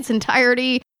it in its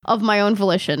entirety of my own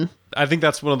volition. I think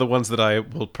that's one of the ones that I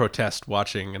will protest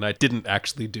watching, and I didn't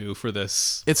actually do for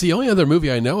this. It's the only other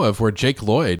movie I know of where Jake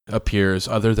Lloyd appears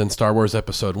other than Star Wars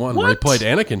Episode 1, where he played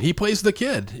Anakin. He plays the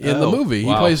kid in the movie.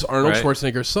 Wow. He plays Arnold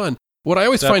Schwarzenegger's son. What I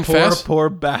always find poor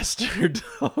bastard.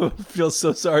 I feel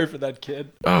so sorry for that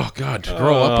kid. Oh, God, to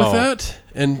grow up with that?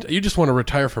 And you just want to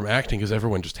retire from acting because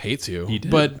everyone just hates you. He did.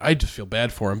 But I just feel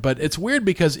bad for him. But it's weird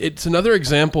because it's another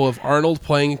example of Arnold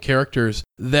playing characters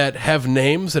that have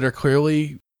names that are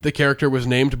clearly... The character was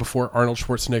named before Arnold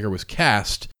Schwarzenegger was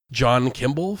cast. John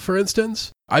Kimball, for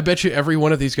instance. I bet you every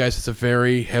one of these guys is a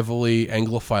very heavily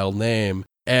Anglophile name.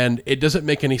 And it doesn't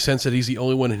make any sense that he's the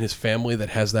only one in his family that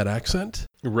has that accent.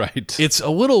 Right. It's a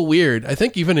little weird. I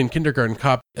think even in Kindergarten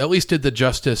Cop, at least did the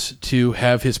justice to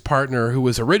have his partner, who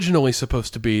was originally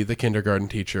supposed to be the kindergarten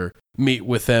teacher, meet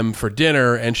with them for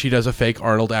dinner, and she does a fake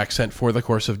Arnold accent for the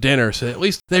course of dinner. So at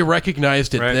least they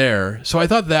recognized it there. So I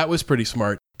thought that was pretty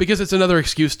smart. because it's another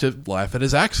excuse to laugh at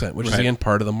his accent, which is, again,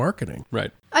 part of the marketing.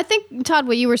 Right. I think, Todd,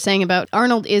 what you were saying about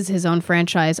Arnold is his own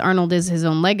franchise, Arnold is his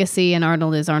own legacy, and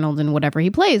Arnold is Arnold in whatever he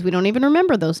plays. We don't even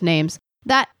remember those names.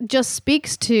 That just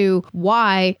speaks to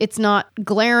why it's not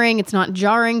glaring, it's not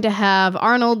jarring to have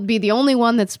Arnold be the only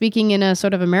one that's speaking in a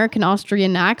sort of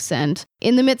American-Austrian accent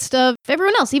in the midst of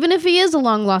everyone else. Even if he is a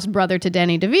long-lost brother to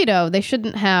Danny DeVito, they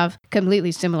shouldn't have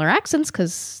completely similar accents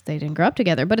because they didn't grow up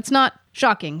together. But it's not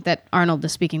shocking that Arnold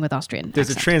is speaking with Austrian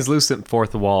There's accent. a translucent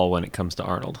fourth wall when it comes to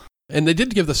Arnold. And they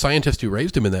did give the scientist who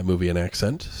raised him in that movie an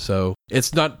accent, so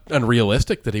it's not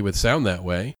unrealistic that he would sound that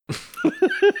way.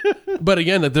 But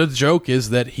again, the joke is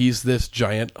that he's this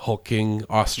giant, hulking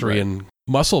Austrian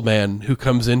muscle man who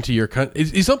comes into your country.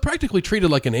 He's practically treated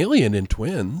like an alien in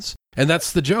Twins. And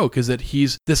that's the joke, is that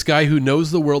he's this guy who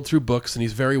knows the world through books and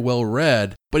he's very well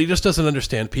read, but he just doesn't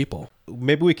understand people.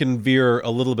 Maybe we can veer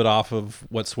a little bit off of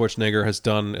what Schwarzenegger has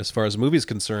done as far as movies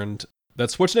concerned. That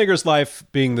Schwarzenegger's life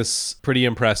being this pretty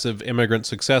impressive immigrant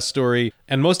success story,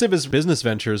 and most of his business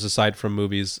ventures, aside from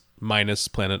movies, minus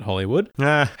Planet Hollywood,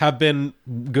 have been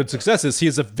good successes. He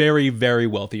is a very, very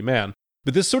wealthy man.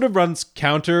 But this sort of runs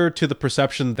counter to the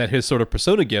perception that his sort of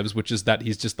persona gives, which is that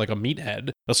he's just like a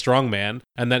meathead, a strong man,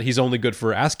 and that he's only good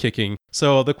for ass kicking.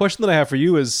 So the question that I have for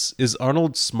you is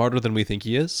Arnold smarter than we think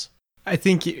he is? I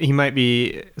think he might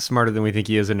be smarter than we think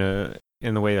he is in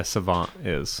the way a savant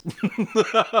is.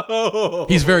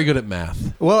 He's very good at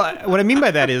math. Well, what I mean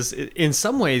by that is, in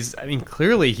some ways, I mean,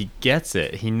 clearly he gets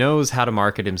it. He knows how to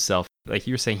market himself. Like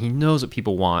you were saying, he knows what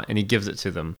people want, and he gives it to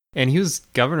them. And he was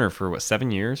governor for, 7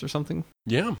 years or something?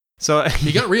 Yeah. So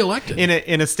he got reelected.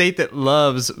 in a state that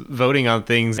loves voting on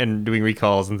things and doing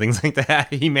recalls and things like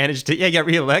that, he managed to, get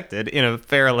reelected in a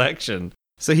fair election.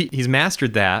 So he's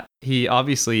mastered that. He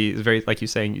obviously is very, like you're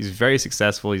saying, he's very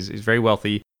successful. He's very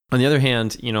wealthy. On the other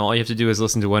hand, all you have to do is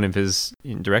listen to one of his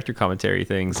director commentary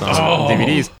things on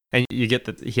DVDs, and you get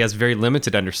that he has very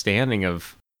limited understanding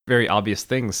of very obvious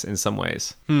things in some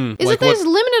ways. Is it there's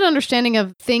limited understanding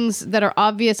of things that are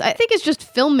obvious? I think it's just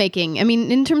filmmaking. I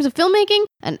mean, in terms of filmmaking,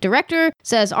 a director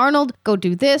says, Arnold, go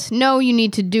do this. No, you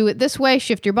need to do it this way.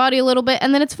 Shift your body a little bit.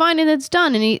 And then it's fine and it's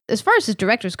done. And as far as his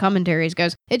director's commentaries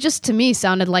goes, it just to me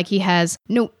sounded like he has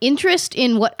no interest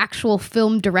in what actual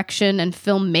film direction and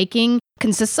filmmaking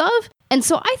consists of. And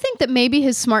so I think that maybe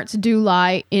his smarts do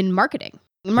lie in marketing.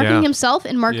 Marketing himself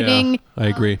and marketing. Yeah, I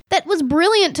agree. That was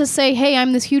brilliant to say, hey,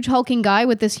 I'm this huge hulking guy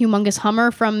with this humongous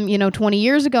Hummer from, 20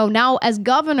 years ago. Now, as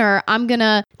governor, I'm going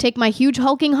to take my huge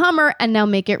hulking Hummer and now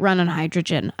make it run on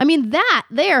hydrogen. I mean, that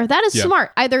is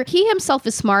smart. Either he himself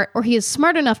is smart or he is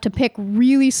smart enough to pick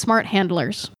really smart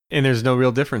handlers. And there's no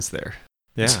real difference there.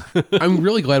 Yeah. I'm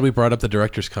really glad we brought up the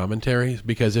director's commentaries,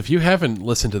 because if you haven't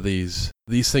listened to these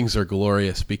things are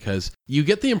glorious, because you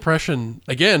get the impression,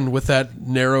 again, with that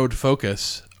narrowed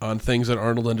focus on things that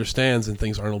Arnold understands and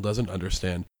things Arnold doesn't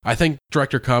understand. I think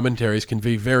director commentaries can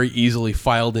be very easily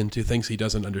filed into things he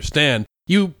doesn't understand.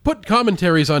 You put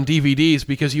commentaries on DVDs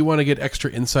because you want to get extra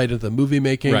insight into the movie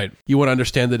making. Right. You want to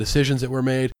understand the decisions that were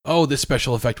made. Oh, this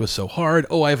special effect was so hard.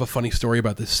 Oh, I have a funny story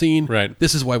about this scene. Right.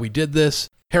 This is why we did this.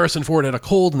 Harrison Ford had a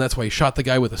cold, and that's why he shot the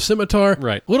guy with a scimitar.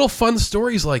 Right. Little fun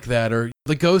stories like that. Or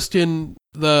the ghost in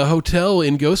the hotel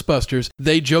in Ghostbusters,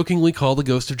 they jokingly call the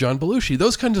ghost of John Belushi.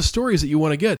 Those kinds of stories that you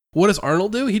want to get. What does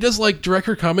Arnold do? He does like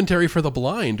director commentary for the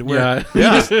blind, where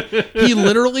he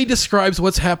literally describes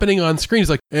what's happening on screen. He's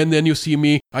like, and then you see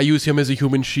me, I use him as a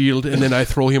human shield, and then I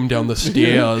throw him down the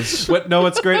stairs. No,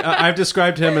 it's great. I've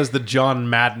described him as the John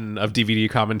Madden of DVD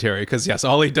commentary, because yes,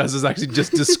 all he does is actually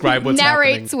just describe what's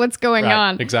narrates happening. what's going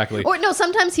on. Exactly. Or no,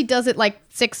 sometimes he does it like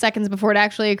 6 seconds before it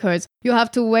actually occurs. You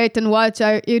have to wait and watch.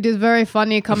 It is very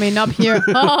funny coming up here.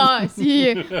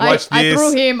 See, I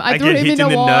threw him. I threw him in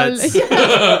a wall.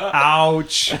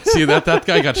 Ouch. See, that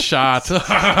guy got shot.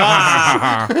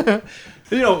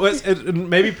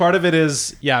 Maybe part of it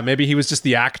is, maybe he was just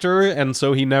the actor, and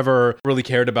so he never really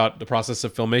cared about the process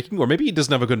of filmmaking, or maybe he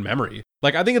doesn't have a good memory.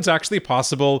 Like, I think it's actually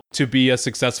possible to be a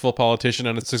successful politician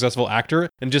and a successful actor,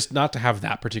 and just not to have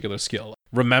that particular skill.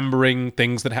 Remembering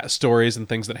things stories and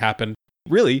things that happened.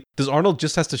 Really, does Arnold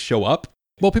just has to show up?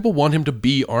 Well, people want him to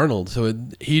be Arnold, so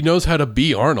he knows how to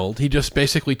be Arnold. He just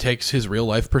basically takes his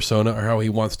real-life persona, or how he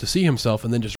wants to see himself,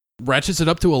 and then just ratchets it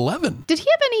up to 11. Did he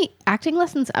have any acting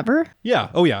lessons ever? Yeah.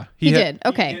 Oh, yeah. He did.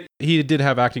 Okay. He did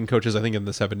have acting coaches, I think, in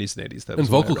the 70s and 80s. And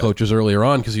vocal coaches earlier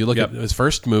on, because you look at his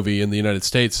first movie in the United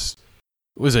States,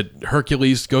 was it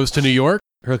Hercules Goes to New York?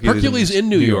 Hercules in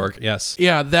New York. Yes.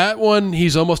 Yeah, that one,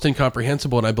 he's almost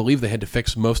incomprehensible, and I believe they had to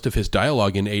fix most of his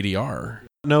dialogue in ADR.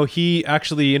 No, he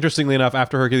actually, interestingly enough,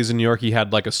 after Hercules in New York, he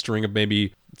had like a string of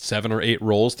maybe 7 or 8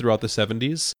 roles throughout the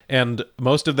 70s. And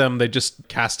most of them, they just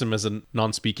cast him as a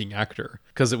non-speaking actor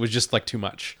because it was just like too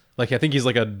much. Like, I think he's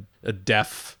like a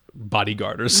deaf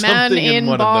bodyguard or something. Man in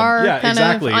one bar, of them. Yeah, kind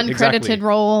exactly, of uncredited exactly.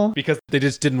 role. Because they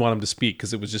just didn't want him to speak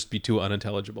because it would just be too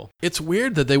unintelligible. It's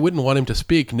weird that they wouldn't want him to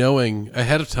speak knowing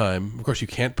ahead of time, of course you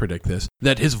can't predict this,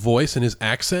 that his voice and his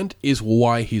accent is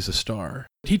why he's a star.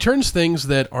 He turns things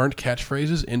that aren't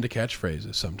catchphrases into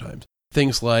catchphrases sometimes.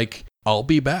 Things like, "I'll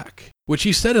be back," which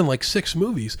he said in like 6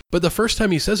 movies. But the first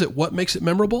time he says it, what makes it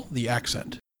memorable? The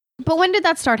accent. But when did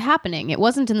that start happening? It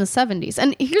wasn't in the 70s.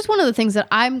 And here's one of the things that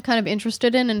I'm kind of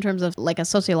interested in terms of like a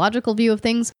sociological view of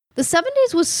things. The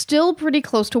 70s was still pretty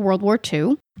close to World War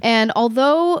II. And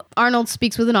although Arnold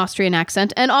speaks with an Austrian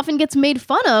accent and often gets made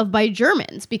fun of by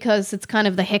Germans because it's kind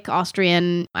of the hick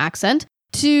Austrian accent,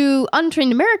 to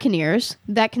untrained American ears,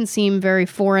 that can seem very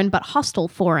foreign, but hostile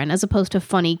foreign, as opposed to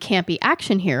funny, campy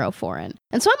action hero foreign.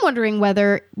 And so I'm wondering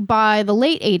whether by the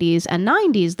late 80s and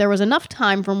 90s, there was enough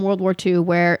time from World War II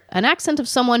where an accent of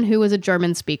someone who was a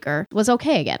German speaker was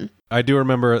okay again. I do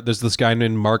remember there's this guy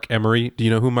named Mark Emery. Do you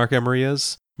know who Mark Emery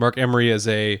is? Mark Emery is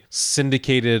a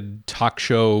syndicated talk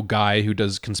show guy who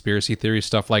does conspiracy theory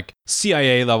stuff, like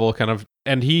CIA level kind of.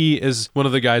 And he is one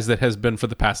of the guys that has been for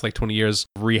the past like 20 years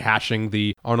rehashing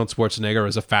the Arnold Schwarzenegger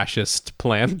as a fascist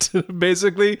plant,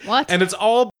 basically. What? And it's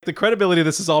all, the credibility of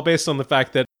this is all based on the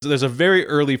fact that there's a very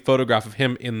early photograph of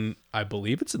him in, I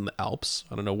believe it's in the Alps.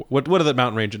 I don't know. What are the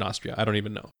mountain range in Austria? I don't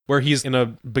even know. Where he's in a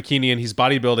bikini and he's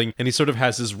bodybuilding and he sort of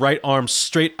has his right arm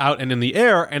straight out and in the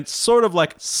air and sort of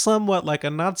like somewhat like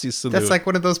a Nazi salute. That's like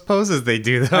one of those poses they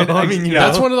do, though. I mean, you know.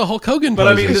 That's one of the Hulk Hogan But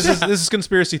I poses. mean, this is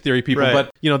conspiracy theory, people. Right.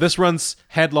 But, you know, this runs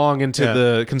headlong into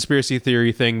the conspiracy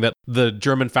theory thing that the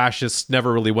German fascists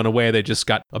never really went away. They just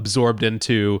got absorbed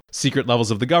into secret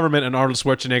levels of the government. And Arnold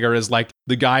Schwarzenegger is like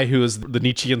the guy who is the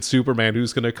Nietzschean Superman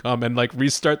who's going to come and like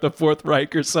restart the Fourth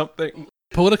Reich or something.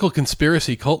 Political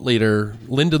conspiracy cult leader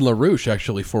Lyndon LaRouche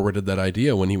actually forwarded that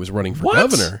idea when he was running for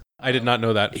governor. I did not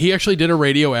know that. He actually did a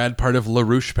radio ad, part of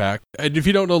LaRouche Pack. And if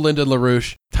you don't know Lyndon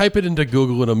LaRouche, type it into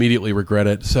Google and immediately regret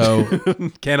it. So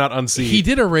Cannot unsee. he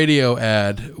did a radio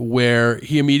ad where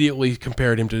he immediately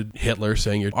compared him to Hitler,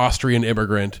 saying your Austrian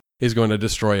immigrant is going to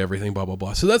destroy everything, blah, blah,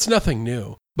 blah. So that's nothing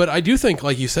new. But I do think,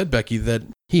 like you said, Becky, that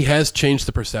he has changed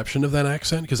the perception of that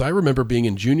accent, because I remember being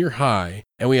in junior high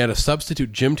and we had a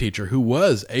substitute gym teacher who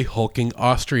was a hulking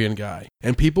Austrian guy,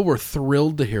 and people were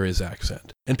thrilled to hear his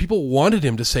accent. And people wanted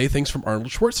him to say things from Arnold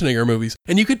Schwarzenegger movies,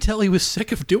 and you could tell he was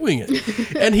sick of doing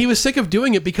it. And he was sick of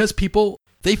doing it because people,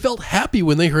 they felt happy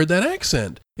when they heard that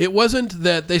accent. It wasn't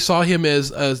that they saw him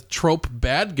as a trope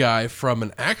bad guy from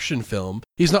an action film.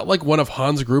 He's not like one of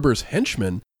Hans Gruber's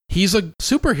henchmen. He's a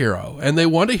superhero, and they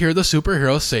want to hear the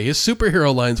superhero say his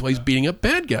superhero lines while he's beating up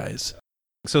bad guys.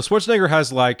 So Schwarzenegger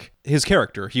has like his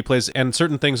character he plays, and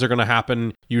certain things are going to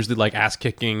happen, usually like ass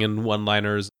kicking and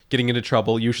one-liners, getting into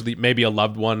trouble, usually maybe a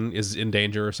loved one is in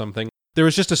danger or something. There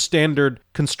is just a standard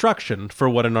construction for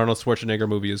what an Arnold Schwarzenegger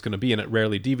movie is going to be, and it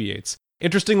rarely deviates.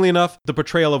 Interestingly enough, the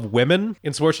portrayal of women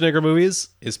in Schwarzenegger movies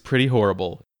is pretty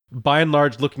horrible. By and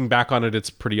large, looking back on it, it's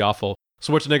pretty awful.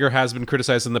 Schwarzenegger has been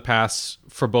criticized in the past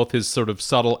for both his sort of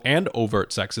subtle and overt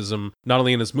sexism, not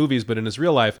only in his movies, but in his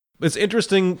real life. It's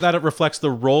interesting that it reflects the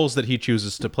roles that he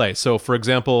chooses to play. So, for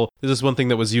example, this is one thing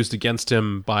that was used against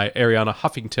him by Arianna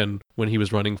Huffington when he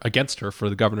was running against her for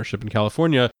the governorship in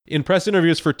California. In press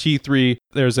interviews for T3,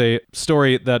 there's a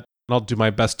story that, and I'll do my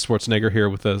best Schwarzenegger here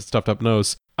with a stuffed up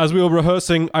nose. As we were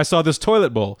rehearsing, I saw this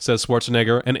toilet bowl, says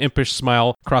Schwarzenegger, an impish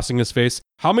smile crossing his face.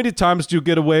 How many times do you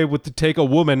get away with to take a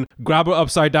woman, grab her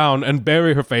upside down, and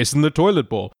bury her face in the toilet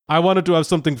bowl? I wanted to have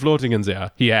something floating in there,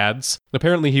 he adds.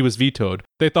 Apparently he was vetoed.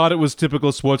 They thought it was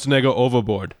typical Schwarzenegger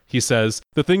overboard, he says.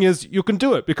 The thing is, you can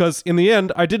do it, because in the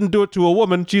end, I didn't do it to a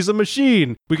woman, she's a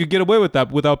machine. We could get away with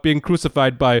that without being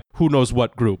crucified by who knows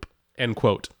what group. End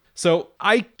quote. So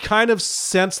I kind of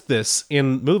sense this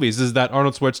in movies, is that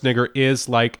Arnold Schwarzenegger is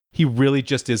like, he really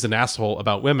just is an asshole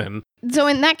about women. So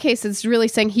in that case, it's really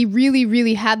saying he really,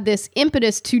 really had this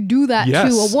impetus to do that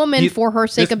to a woman for her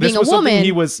sake of being a woman.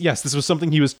 This was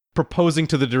something he was proposing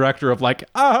to the director of like,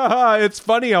 it's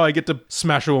funny how I get to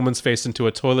smash a woman's face into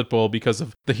a toilet bowl because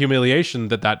of the humiliation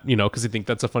that, you know, because he thinks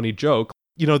that's a funny joke.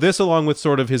 You know, this along with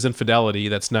sort of his infidelity,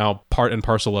 that's now part and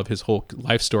parcel of his whole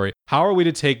life story. How are we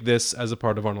to take this as a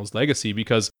part of Arnold's legacy?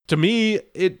 Because to me,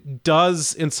 it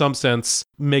does, in some sense,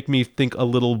 make me think a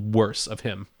little worse of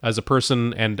him as a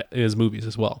person and his movies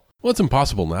as well. Well, it's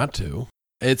impossible not to.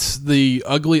 It's the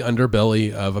ugly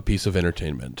underbelly of a piece of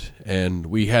entertainment. And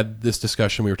we had this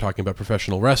discussion, we were talking about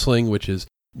professional wrestling, which is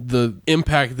the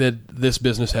impact that this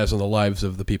business has on the lives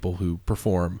of the people who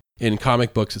perform. In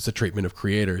comic books, it's the treatment of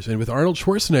creators. And with Arnold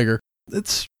Schwarzenegger,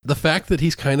 it's the fact that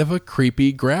he's kind of a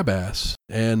creepy grab ass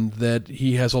and that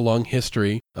he has a long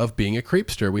history of being a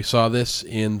creepster. We saw this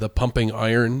in the Pumping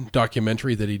Iron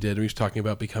documentary that he did. He was talking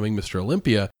about becoming Mr.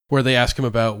 Olympia, where they ask him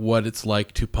about what it's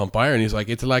like to pump iron. He's like,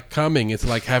 it's like coming. It's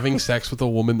like having sex with a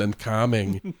woman and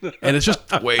coming. And it's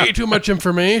just way too much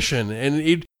information.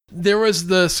 And there was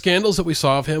the scandals that we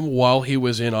saw of him while he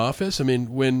was in office. I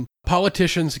mean, when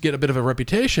politicians get a bit of a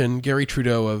reputation, Gary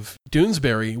Trudeau of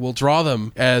Doonesbury will draw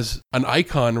them as an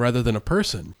icon rather than a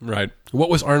person. Right. What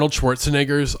was Arnold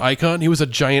Schwarzenegger's icon? He was a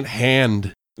giant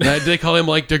hand. Did they call him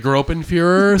like Der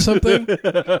Gropenführer or something?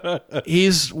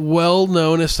 He's well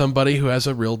known as somebody who has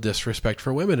a real disrespect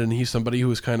for women, and he's somebody who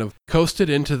has kind of coasted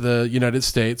into the United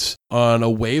States on a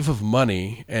wave of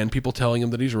money and people telling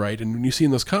him that he's right. And when you see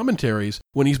in those commentaries,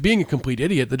 when he's being a complete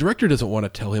idiot, the director doesn't want to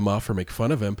tell him off or make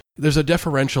fun of him. There's a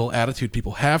deferential attitude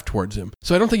people have towards him.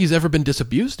 So I don't think he's ever been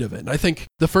disabused of it. And I think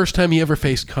the first time he ever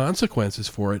faced consequences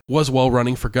for it was while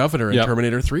running for governor and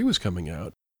Terminator 3 was coming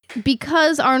out.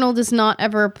 Because Arnold is not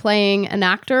ever playing an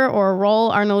actor or a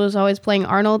role, Arnold is always playing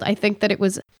Arnold. I think that it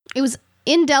was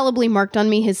indelibly marked on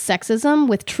me, his sexism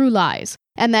with True Lies.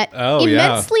 And that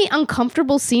immensely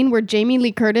uncomfortable scene where Jamie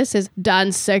Lee Curtis is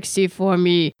done sexy for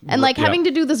me. And like having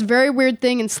to do this very weird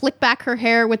thing and slick back her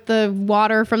hair with the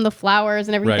water from the flowers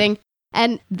and everything. Right.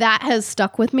 And that has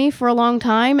stuck with me for a long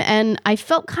time. And I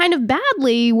felt kind of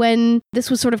badly when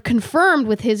this was sort of confirmed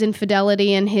with his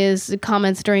infidelity and his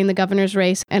comments during the governor's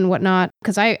race and whatnot.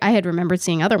 Because I had remembered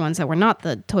seeing other ones that were not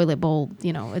the toilet bowl.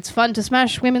 You know, it's fun to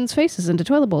smash women's faces into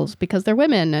toilet bowls because they're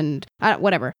women and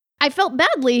whatever. I felt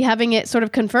badly having it sort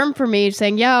of confirmed for me,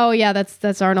 saying,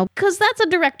 that's Arnold. Because that's a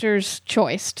director's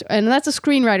choice, and that's a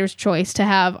screenwriter's choice to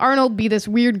have Arnold be this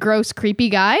weird, gross, creepy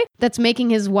guy that's making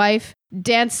his wife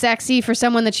dance sexy for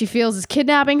someone that she feels is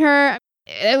kidnapping her.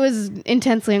 It was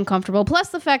intensely uncomfortable. Plus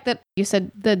the fact that you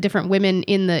said the different women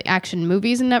in the action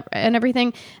movies and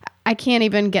everything. I can't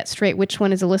even get straight which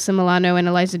one is Alyssa Milano and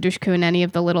Eliza Dushku in any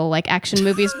of the little like action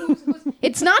movies.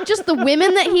 It's not just the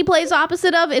women that he plays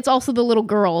opposite of, it's also the little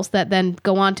girls that then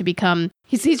go on to become...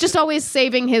 He's just always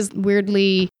saving his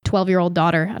weirdly 12-year-old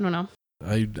daughter. I don't know.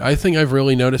 I think I've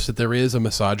really noticed that there is a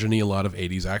misogyny in a lot of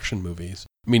 80s action movies.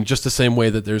 I mean, just the same way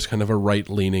that there's kind of a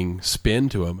right-leaning spin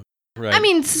to them. Right. I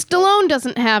mean, Stallone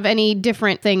doesn't have any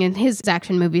different thing in his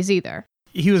action movies either.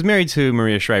 He was married to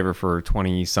Maria Shriver for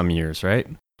 20-some years, right?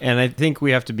 And I think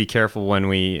we have to be careful when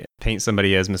we paint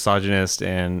somebody as misogynist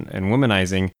and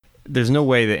womanizing. There's no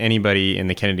way that anybody in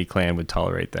the Kennedy clan would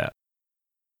tolerate that.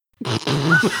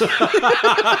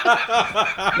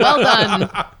 Well done.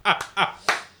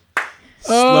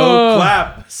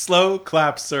 Slow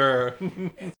clap, sir.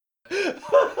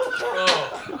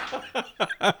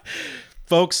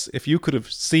 Folks, if you could have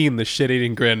seen the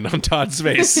shit-eating grin on Todd's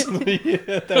face, that's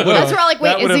where I'm like,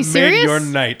 wait, is he serious? Made your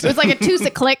night. It was like a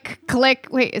 2-second click.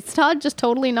 Wait, is Todd just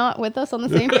totally not with us on the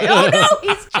same page? Oh no,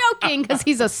 he's joking because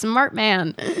he's a smart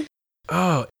man.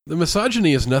 Oh, the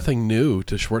misogyny is nothing new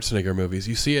to Schwarzenegger movies.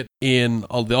 You see it in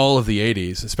all of the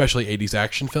 80s, especially 80s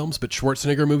action films, but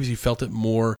Schwarzenegger movies, you felt it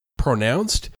more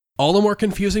pronounced. All the more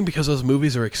confusing because those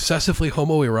movies are excessively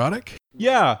homoerotic.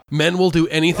 Yeah. Men will do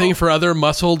anything for other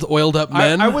muscled, oiled-up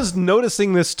men. I was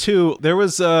noticing this, too. There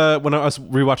was, when I was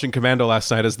rewatching Commando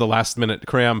last night as the last-minute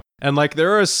cram, and, like,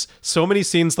 there are so many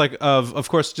scenes, like, of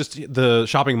course, just the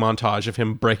shopping montage of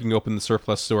him breaking open the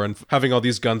surplus store and having all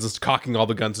these guns and cocking all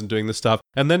the guns and doing this stuff.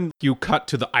 And then you cut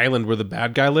to the island where the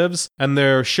bad guy lives, and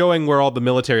they're showing where all the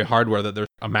military hardware that they're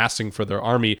amassing for their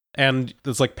army. And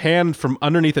it's, like, panned from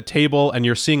underneath a table, and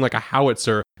you're seeing, like, a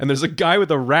howitzer. And there's a guy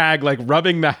with a rag, like,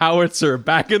 rubbing the howitzer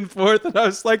back and forth. And I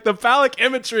was like, the phallic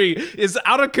imagery is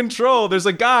out of control. There's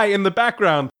a guy in the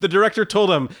background. The director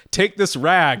told him, take this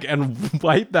rag and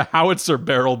wipe the howitzer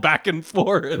barrel back and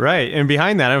forth. Right. And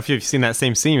behind that, I don't know if you've seen that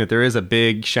same scene, but there is a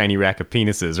big shiny rack of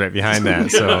penises right behind that.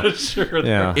 So sure.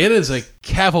 Yeah. It is a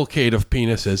cavalcade of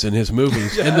penises in his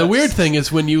movies. Yes. And the weird thing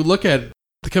is when you look at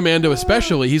the Commando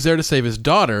especially, he's there to save his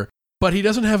daughter, but he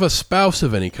doesn't have a spouse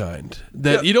of any kind.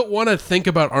 That you don't want to think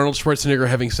about Arnold Schwarzenegger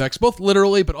having sex, both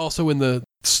literally, but also in the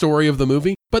story of the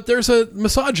movie. But there's a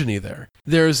misogyny there.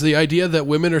 There's the idea that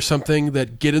women are something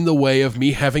that get in the way of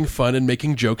me having fun and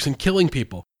making jokes and killing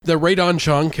people. The Rae Dawn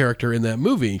Chong character in that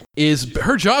movie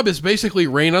her job is basically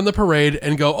rain on the parade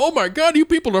and go, oh my God, you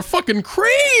people are fucking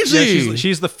crazy. Yeah,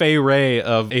 she's the Fay Wray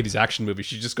of 80s action movies.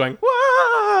 She's just going,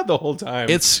 wah, the whole time.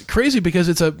 It's crazy because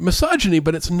it's a misogyny,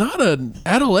 but it's not an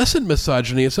adolescent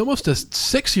misogyny. It's almost a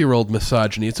 6-year-old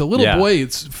misogyny. It's a little boy.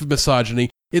 It's misogyny.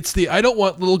 It's the I don't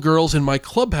want little girls in my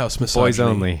clubhouse misogyny. Boys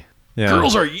only. Yeah.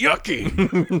 Girls are yucky.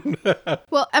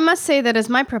 Well, I must say that as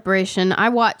my preparation, I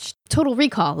watched Total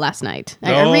Recall last night.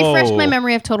 I refreshed my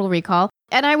memory of Total Recall,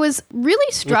 and I was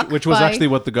really struck Which was by- actually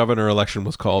what the governor election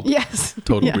was called. Yes.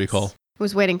 Total Yes. Recall.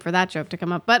 Was waiting for that joke to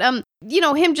come up. But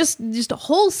him just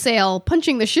wholesale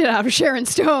punching the shit out of Sharon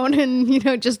Stone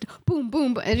and just boom,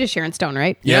 boom. It is Sharon Stone,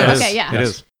 right? Yeah, Okay, yeah. It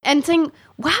is. And saying,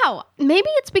 wow, maybe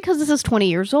it's because this is 20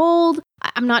 years old.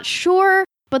 I'm not sure.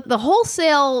 But the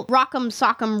wholesale rock'em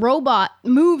sock'em robot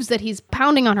moves that he's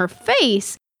pounding on her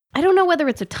face, I don't know whether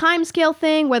it's a time scale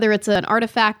thing, whether it's an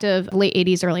artifact of late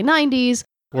 80s, early 90s.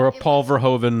 Or a Paul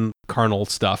Verhoeven carnal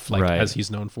stuff, Right. as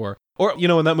he's known for. Or,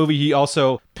 in that movie, he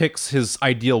also picks his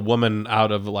ideal woman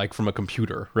out of, from a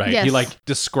computer, right? Yes. He,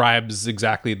 describes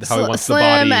exactly how he wants the Slim,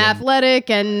 body. and- athletic,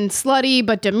 and slutty,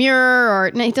 but demure.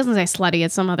 Or no, he doesn't say slutty.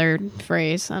 It's some other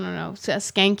phrase. I don't know.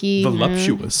 Skanky.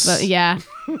 Voluptuous. But yeah.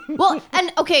 Well,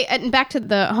 and back to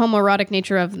the homoerotic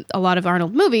nature of a lot of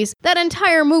Arnold movies. That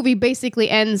entire movie basically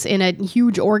ends in a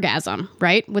huge orgasm,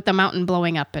 right? With the mountain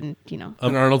blowing up and. And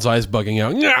Arnold's eyes bugging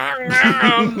out.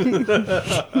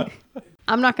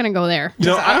 I'm not going to go there.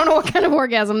 I don't know what kind of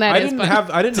orgasm that is.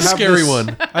 I didn't a have scary this,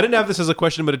 one. I didn't have this as a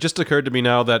question, but it just occurred to me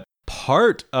now that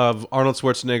part of Arnold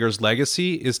Schwarzenegger's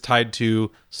legacy is tied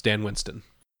to Stan Winston.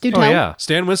 Do Oh, tell. yeah.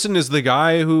 Stan Winston is the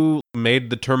guy who made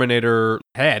the Terminator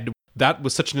head. That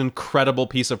was such an incredible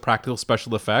piece of practical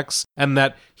special effects, and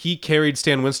that he carried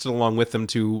Stan Winston along with him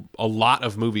to a lot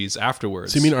of movies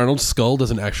afterwards. So you mean Arnold's skull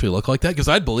doesn't actually look like that? Because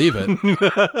I'd believe it.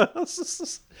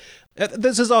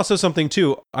 This is also something,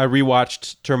 too. I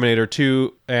rewatched Terminator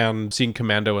 2 and seen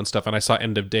Commando and stuff, and I saw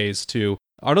End of Days, too.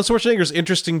 Arnold Schwarzenegger is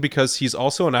interesting because he's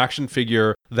also an action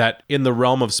figure that, in the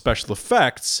realm of special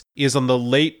effects, is on the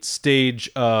late stage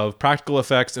of practical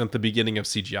effects and at the beginning of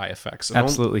CGI effects.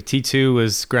 Absolutely. T2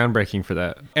 was groundbreaking for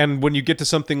that. And when you get to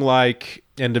something like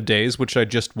End of Days, which I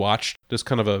just watched, there's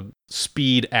kind of a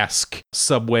Speed-esque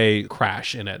subway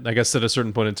crash in it. I guess at a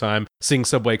certain point in time, seeing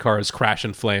subway cars crash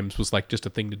in flames was just a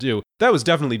thing to do. That was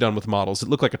definitely done with models. It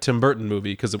looked like a Tim Burton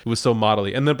movie because it was so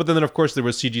modelly. But then of course there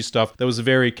was CG stuff that was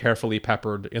very carefully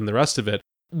peppered in the rest of it.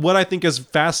 What I think is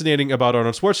fascinating about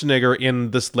Arnold Schwarzenegger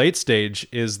in this late stage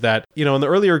is that, in the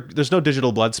earlier, there's no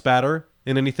digital blood spatter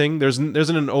in anything. There isn't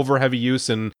an over-heavy use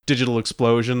in digital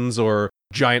explosions or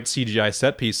giant CGI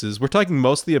set pieces. We're talking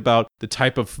mostly about the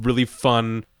type of really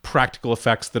fun practical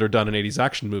effects that are done in 80s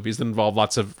action movies that involve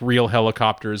lots of real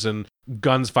helicopters and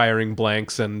guns firing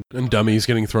blanks and dummies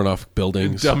getting thrown off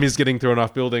buildings.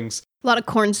 A lot of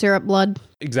corn syrup blood.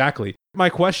 Exactly. My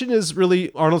question is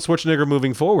really Arnold Schwarzenegger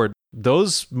moving forward.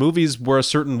 Those movies were a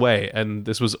certain way, and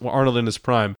this was Arnold in his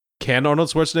prime. Can Arnold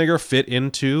Schwarzenegger fit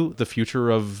into the future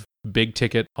of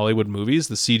big-ticket Hollywood movies,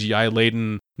 the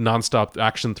CGI-laden, nonstop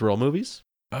action thrill movies?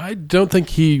 I don't think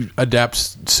he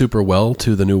adapts super well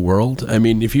to the new world. I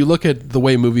mean, if you look at the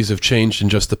way movies have changed in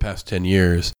just the past 10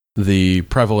 years, the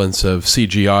prevalence of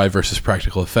CGI versus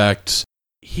practical effects,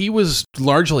 he was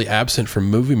largely absent from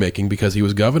movie making because he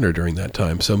was governor during that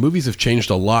time. So movies have changed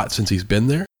a lot since he's been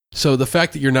there. So the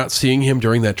fact that you're not seeing him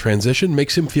during that transition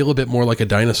makes him feel a bit more like a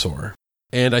dinosaur.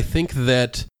 And I think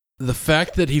that the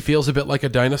fact that he feels a bit like a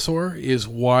dinosaur is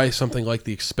why something like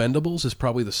The Expendables is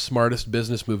probably the smartest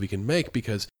business move he can make,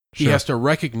 because he has to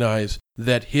recognize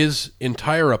that his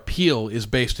entire appeal is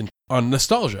based on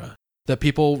nostalgia. That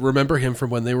people remember him from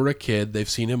when they were a kid. They've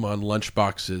seen him on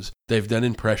lunchboxes. They've done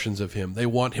impressions of him. They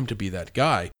want him to be that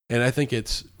guy. And I think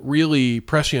it's really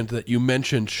prescient that you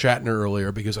mentioned Shatner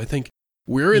earlier, because I think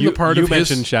we're in the part of his...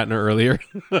 You mentioned Shatner earlier.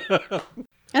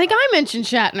 I think I mentioned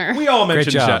Shatner. We all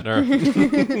mentioned job.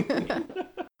 Shatner.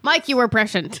 Mike, you were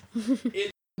prescient.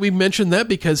 We mentioned that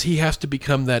because he has to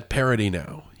become that parody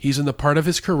now. He's in the part of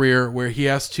his career where he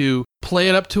has to play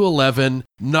it up to 11,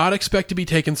 not expect to be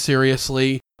taken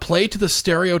seriously, play to the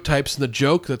stereotypes and the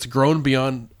joke that's grown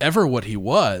beyond ever what he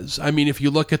was. I mean, if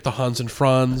you look at the Hans and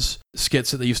Franz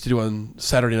skits that they used to do on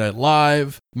Saturday Night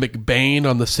Live, McBain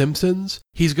on The Simpsons,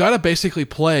 he's got to basically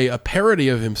play a parody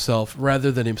of himself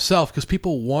rather than himself, because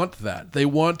people want that. They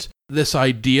want this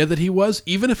idea that he was,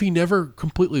 even if he never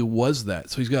completely was that.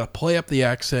 So he's got to play up the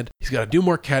accent. He's got to do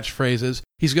more catchphrases.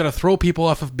 He's got to throw people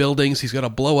off of buildings. He's got to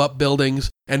blow up buildings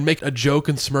and make a joke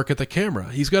and smirk at the camera.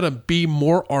 He's got to be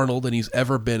more Arnold than he's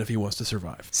ever been if he wants to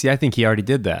survive. See, I think he already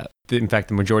did that. In fact,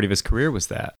 the majority of his career was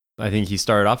that. I think he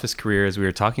started off his career, as we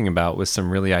were talking about, with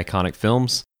some really iconic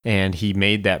films, and he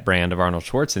made that brand of Arnold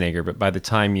Schwarzenegger. But by the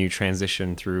time you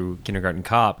transition through Kindergarten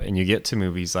Cop and you get to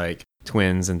movies like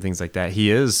Twins and things like that,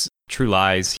 he is True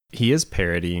Lies. He is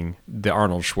parodying the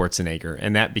Arnold Schwarzenegger,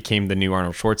 and that became the new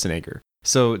Arnold Schwarzenegger.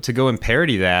 So to go and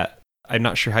parody that, I'm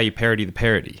not sure how you parody the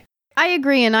parody. I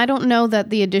agree, and I don't know that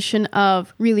the addition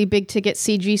of really big ticket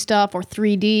CG stuff or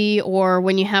 3D, or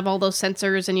when you have all those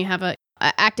sensors and you have a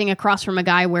acting across from a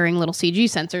guy wearing little CG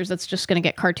sensors that's just going to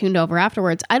get cartooned over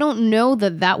afterwards. I don't know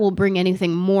that will bring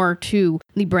anything more to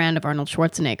the brand of Arnold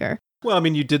Schwarzenegger. Well, I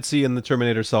mean, you did see in the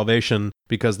Terminator Salvation,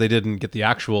 because they didn't get the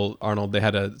actual Arnold, they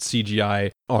had a CGI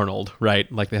Arnold,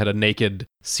 right? Like they had a naked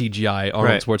CGI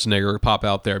Arnold Schwarzenegger pop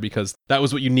out there because that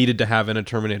was what you needed to have in a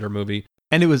Terminator movie.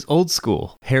 And it was old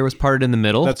school. Hair was parted in the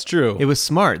middle. That's true. It was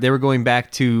smart. They were going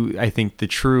back to, I think, the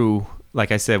true,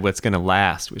 like I said, what's going to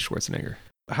last with Schwarzenegger.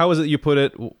 How is it you put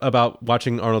it about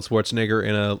watching Arnold Schwarzenegger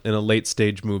in a late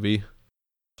stage movie?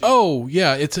 Oh,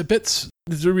 yeah, it's a bit...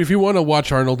 If you want to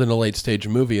watch Arnold in a late-stage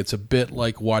movie, it's a bit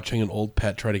like watching an old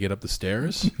pet try to get up the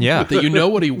stairs. Yeah. That you know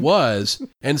what he was,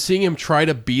 and seeing him try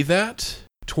to be that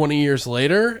 20 years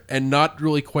later and not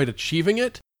really quite achieving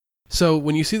it. So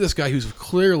when you see this guy who's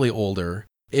clearly older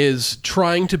is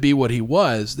trying to be what he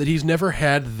was, that he's never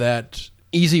had that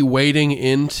easy wading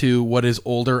into what his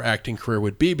older acting career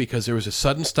would be, because there was a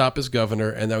sudden stop as governor,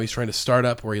 and now he's trying to start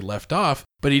up where he left off,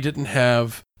 but he didn't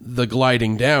have the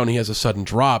gliding down. He has a sudden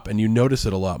drop, and you notice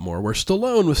it a lot more, where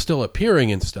Stallone was still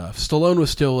appearing in stuff. Stallone was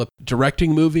still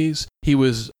directing movies. He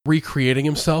was recreating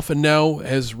himself, and now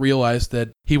has realized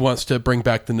that he wants to bring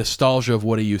back the nostalgia of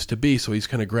what he used to be, so he's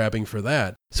kind of grabbing for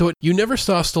that. So you never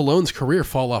saw Stallone's career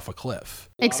fall off a cliff.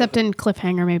 Except in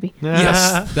Cliffhanger, maybe.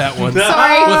 Yes, that one.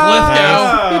 Sorry. With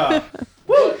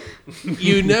Lithgow.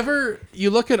 You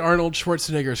look at Arnold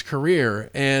Schwarzenegger's career,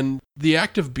 and the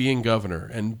act of being governor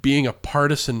and being a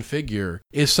partisan figure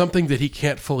is something that he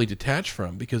can't fully detach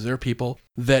from, because there are people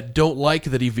that don't like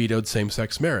that he vetoed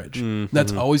same-sex marriage. Mm-hmm.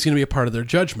 That's always going to be a part of their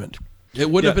judgment. It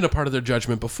wouldn't have been a part of their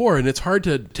judgment before, and it's hard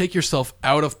to take yourself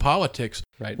out of politics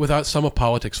without some of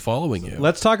politics following you.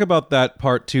 Let's talk about that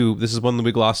part too. This is one that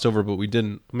we glossed over, but we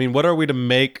didn't. I mean, what are we to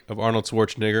make of Arnold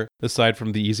Schwarzenegger, aside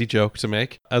from the easy joke to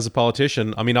make as a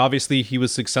politician? I mean, obviously, he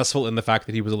was successful in the fact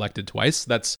that he was elected twice.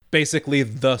 That's basically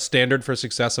the standard for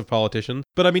success of politicians.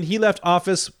 But I mean, he left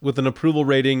office with an approval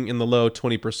rating in the low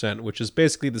 20%, which is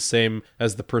basically the same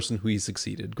as the person who he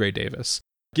succeeded, Gray Davis.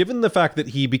 Given the fact that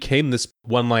he became this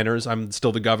one-liners, I'm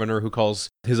still the governor, who calls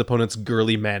his opponents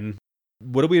girly men,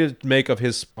 what are we to make of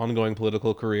his ongoing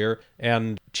political career?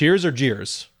 And cheers or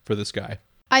jeers for this guy?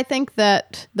 I think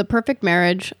that the perfect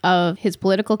marriage of his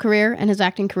political career and his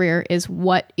acting career is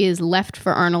what is left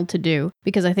for Arnold to do,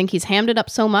 because I think he's hammed it up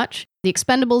so much. The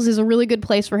Expendables is a really good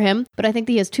place for him, but I think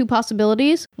he has two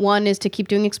possibilities. One is to keep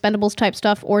doing Expendables type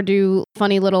stuff, or do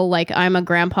funny little, like, I'm a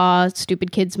grandpa,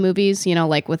 stupid kids movies,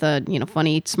 like with a,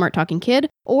 funny, smart talking kid.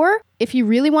 Or if he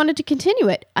really wanted to continue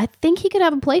it, I think he could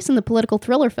have a place in the political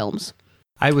thriller films.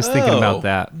 I was thinking about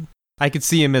that. I could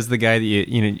see him as the guy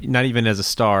that not even as a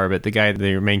star, but the guy that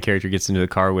your main character gets into the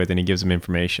car with and he gives him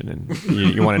information,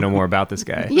 and you want to know more about this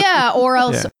guy. Yeah, or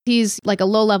else he's like a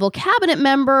low-level cabinet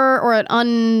member or an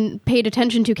unpaid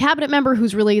attention to cabinet member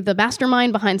who's really the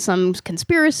mastermind behind some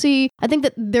conspiracy. I think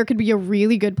that there could be a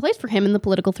really good place for him in the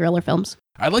political thriller films.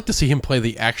 I'd like to see him play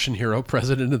the action hero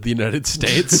president of the United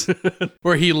States,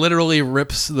 where he literally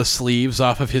rips the sleeves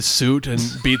off of his suit and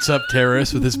beats up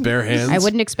terrorists with his bare hands. I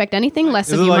wouldn't expect anything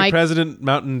less of you, Mike. Mike. President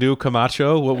Mountain Dew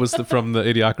Camacho? What was from the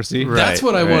Idiocracy? That's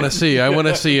what I want to see. I want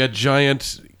to see a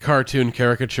giant cartoon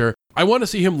caricature. I want to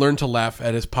see him learn to laugh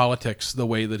at his politics the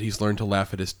way that he's learned to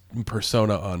laugh at his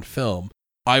persona on film.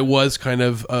 I was kind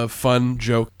of a fun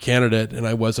joke candidate, and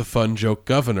I was a fun joke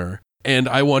governor. And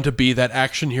I want to be that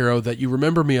action hero that you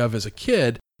remember me of as a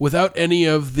kid, without any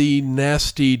of the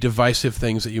nasty, divisive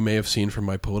things that you may have seen from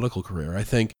my political career. I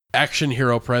think action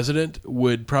hero president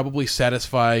would probably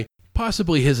satisfy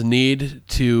possibly his need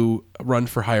to run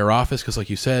for higher office, because like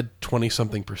you said,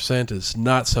 20-something% is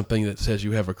not something that says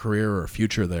you have a career or a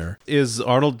future there. Is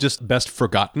Arnold just best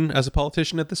forgotten as a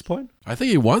politician at this point? I think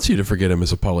he wants you to forget him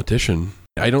as a politician.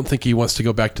 I don't think he wants to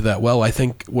go back to that well. I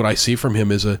think what I see from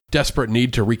him is a desperate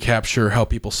need to recapture how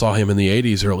people saw him in the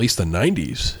 80s or at least the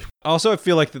 90s. Also, I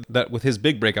feel like that with his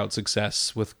big breakout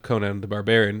success with Conan the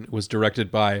Barbarian, was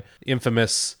directed by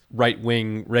infamous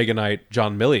right-wing Reaganite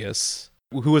John Milius,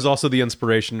 who was also the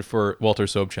inspiration for Walter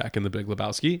Sobchak in The Big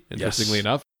Lebowski, interestingly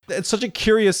enough. It's such a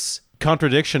curious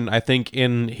contradiction, I think,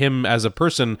 in him as a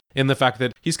person, in the fact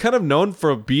that he's kind of known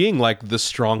for being like the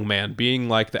strong man, being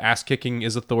like the ass-kicking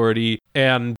is authority,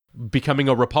 and becoming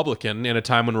a Republican in a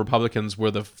time when Republicans were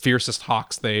the fiercest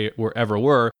hawks they ever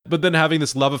were, but then having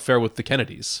this love affair with the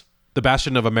Kennedys, the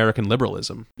bastion of American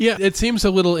liberalism. Yeah, it seems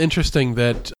a little interesting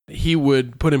that he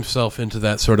would put himself into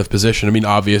that sort of position. I mean,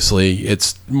 obviously,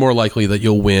 it's more likely that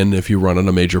you'll win if you run on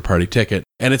a major party ticket.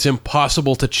 And it's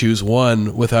impossible to choose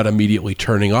one without immediately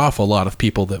turning off a lot of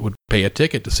people that would pay a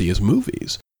ticket to see his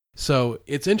movies. So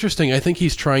it's interesting. I think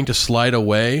he's trying to slide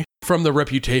away from the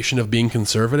reputation of being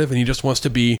conservative, and he just wants to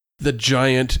be the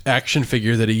giant action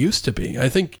figure that he used to be. I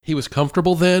think he was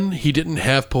comfortable then. He didn't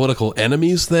have political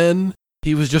enemies then.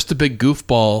 He was just a big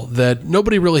goofball that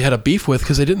nobody really had a beef with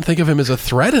because they didn't think of him as a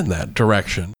threat in that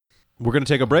direction. We're going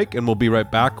to take a break, and we'll be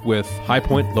right back with High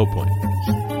Point, Low Point.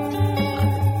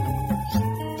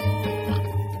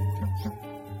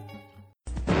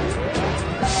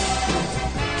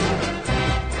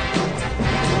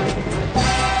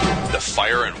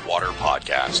 Fire and Water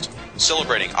Podcast,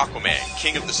 celebrating Aquaman,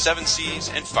 King of the Seven Seas,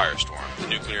 and Firestorm, the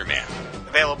Nuclear Man.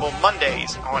 Available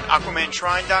Mondays on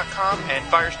AquamanShrine.com and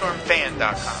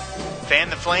FirestormFan.com. Fan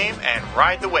the flame and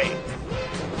ride the wave.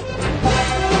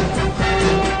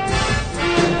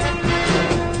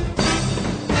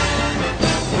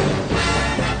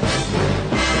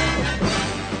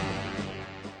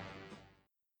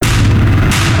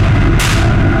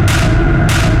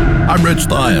 I'm Rich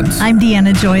Lyons. I'm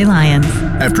Deanna Joy Lyons.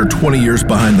 After 20 years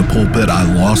behind the pulpit, I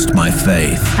lost my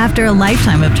faith. After a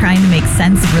lifetime of trying to make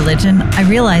sense of religion, I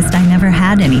realized I never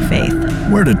had any faith.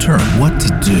 Where to turn, what to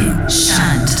do.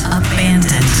 Shunned,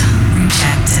 abandoned,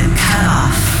 rejected, cut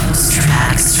off,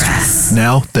 post-traumatic stress.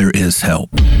 Now there is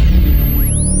help.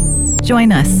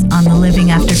 Join us on the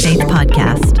Living After Faith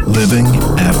podcast. Living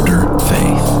After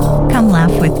Faith. Come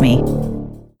laugh with me.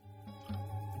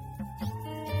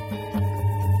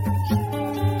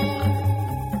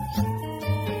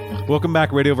 Welcome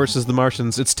back, Radio versus the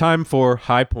Martians. It's time for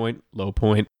High Point, Low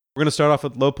Point. We're going to start off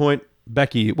with Low Point.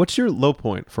 Becky, what's your low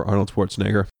point for Arnold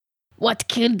Schwarzenegger? What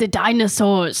killed the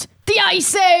dinosaurs? The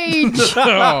Ice Age!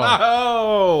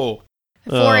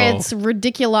 For its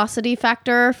ridiculosity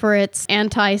factor, for its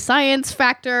anti-science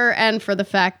factor, and for the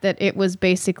fact that it was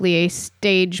basically a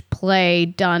stage play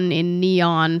done in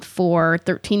neon for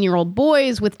 13-year-old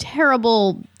boys with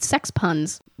terrible sex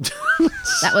puns.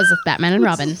 That was Batman and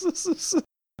Robin.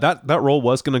 That role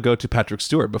was going to go to Patrick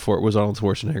Stewart before it was Arnold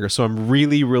Schwarzenegger, so I'm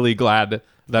really, really glad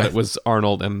that it was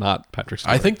Arnold and not Patrick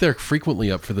Stewart. I think they're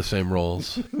frequently up for the same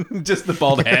roles. Just the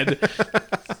bald head.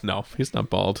 No, he's not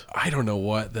bald. I don't know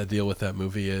what the deal with that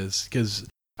movie is, because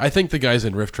I think the guys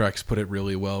in Riff Tracks put it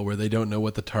really well, where they don't know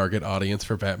what the target audience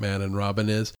for Batman and Robin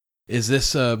is. Is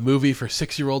this a movie for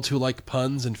 6-year-olds who like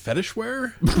puns and fetish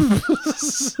wear?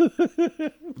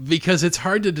 Because it's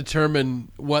hard to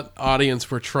determine what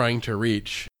audience we're trying to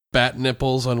reach. Bat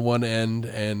nipples on one end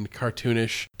and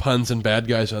cartoonish puns and bad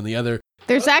guys on the other.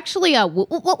 There's actually a woo,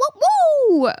 woo, woo,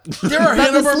 woo. There are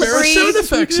Hanna-Barbera sound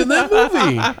effects in that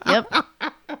movie. Yep.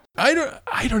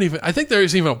 I think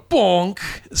there's even a bonk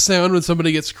sound when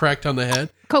somebody gets cracked on the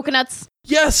head. Coconuts.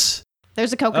 Yes.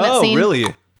 There's a coconut scene. Oh, really?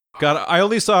 God, I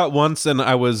only saw it once, and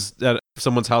I was at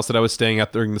someone's house that I was staying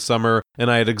at during the summer, and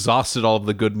I had exhausted all of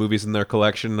the good movies in their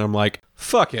collection, and I'm like,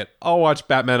 fuck it, I'll watch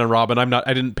Batman and Robin.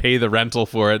 I didn't pay the rental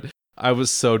for it. I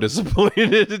was so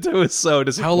disappointed. I was so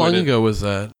disappointed. How long ago was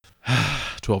that?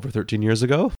 12 or 13 years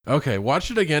ago. Okay,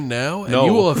 watch it again now, and No.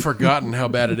 you will have forgotten how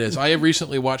bad it is. I have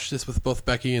recently watched this with both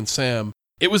Becky and Sam.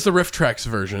 It was the Riff Tracks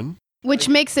version. Which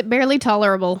makes it barely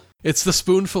tolerable. It's the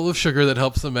spoonful of sugar that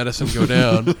helps the medicine go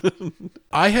down.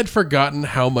 I had forgotten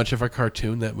how much of a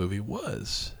cartoon that movie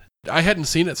was. I hadn't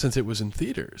seen it since it was in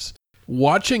theaters.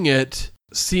 Watching it,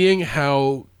 seeing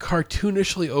how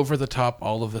cartoonishly over the top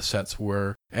all of the sets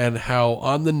were, and how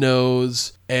on the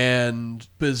nose and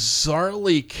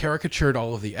bizarrely caricatured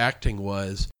all of the acting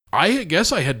was, I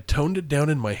guess I had toned it down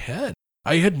in my head.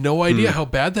 I had no idea how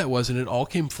bad that was, and it all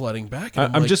came flooding back.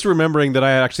 And I'm just remembering that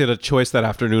I actually had a choice that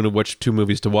afternoon of which two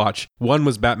movies to watch. One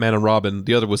was Batman and Robin,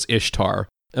 the other was Ishtar.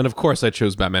 And of course I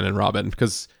chose Batman and Robin,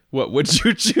 because what would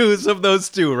you choose of those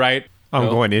two, right? I'm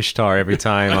going Ishtar every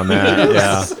time on that.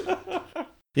 Yeah.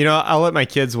 You know, I'll let my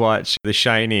kids watch The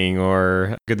Shining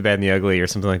or Good, the Bad, and the Ugly or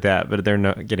something like that, but they're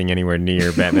not getting anywhere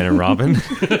near Batman and Robin.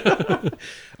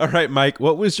 All right, Mike,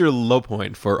 what was your low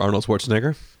point for Arnold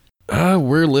Schwarzenegger?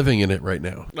 We're living in it right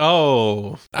now.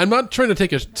 Oh. I'm not trying to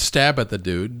take a stab at the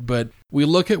dude, but we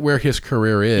look at where his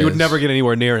career is. You would never get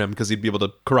anywhere near him because he'd be able to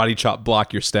karate chop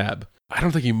block your stab. I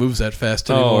don't think he moves that fast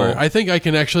anymore. I think I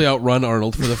can actually outrun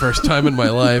Arnold for the first time in my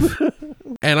life.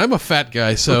 And I'm a fat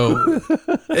guy, so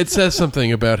it says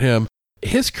something about him.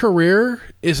 His career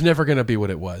is never going to be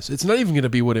what it was. It's not even going to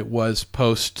be what it was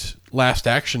post Last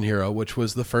Action Hero, which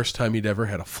was the first time he'd ever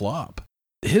had a flop.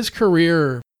 His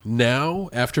career now,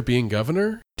 after being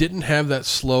governor, didn't have that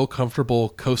slow, comfortable,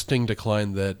 coasting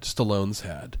decline that Stallone's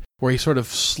had. where he sort of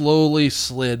slowly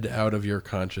slid out of your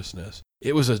consciousness.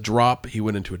 It was a drop. He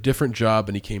went into a different job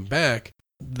and he came back.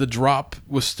 The drop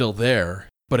was still there,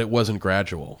 but it wasn't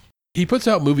gradual. He puts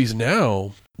out movies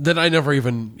now that I never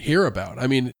even hear about. I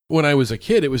mean, when I was a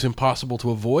kid, it was impossible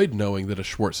to avoid knowing that a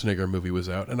Schwarzenegger movie was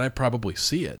out, and I'd probably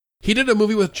see it. He did a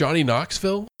movie with Johnny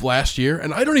Knoxville last year,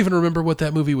 and I don't even remember what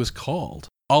that movie was called.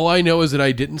 All I know is that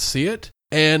I didn't see it,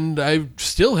 and I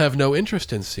still have no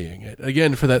interest in seeing it.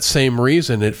 Again, for that same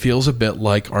reason, it feels a bit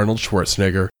like Arnold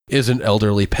Schwarzenegger is an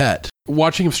elderly pet.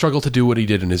 Watching him struggle to do what he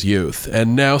did in his youth,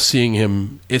 and now seeing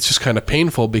him, it's just kind of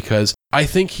painful because I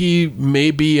think he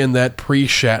may be in that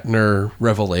pre-Shatner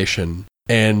revelation.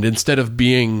 And instead of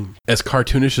being as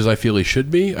cartoonish as I feel he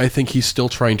should be, I think he's still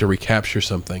trying to recapture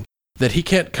something. That he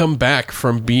can't come back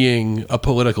from being a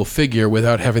political figure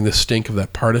without having the stink of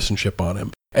that partisanship on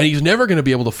him. And he's never going to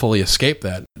be able to fully escape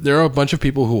that. There are a bunch of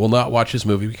people who will not watch his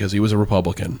movie because he was a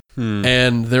Republican.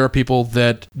 And there are people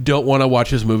that don't want to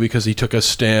watch his movie because he took a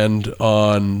stand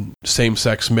on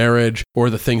same-sex marriage, or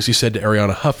the things he said to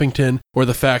Ariana Huffington, or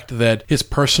the fact that his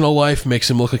personal life makes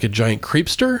him look like a giant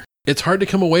creepster. It's hard to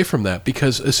come away from that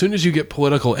because as soon as you get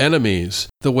political enemies,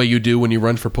 the way you do when you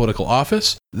run for political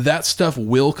office, that stuff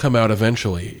will come out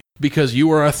eventually because you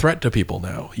are a threat to people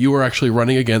now. You are actually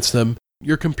running against them.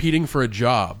 You're competing for a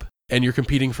job and you're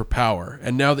competing for power.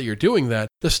 And now that you're doing that,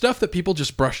 the stuff that people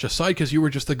just brushed aside because you were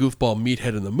just the goofball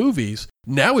meathead in the movies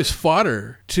now is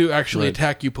fodder to actually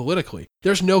attack you politically.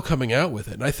 There's no coming out with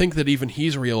it. And I think that even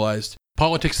he's realized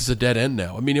politics is a dead end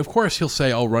now. I mean, of course, he'll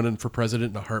say, I'll run in for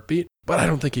president in a heartbeat, but I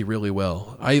don't think he really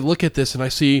will. I look at this and I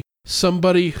see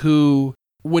somebody who,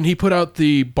 when he put out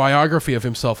the biography of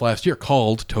himself last year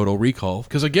called Total Recall,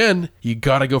 because again, you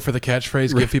got to go for the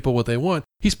catchphrase, give people what they want.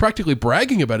 He's practically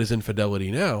bragging about his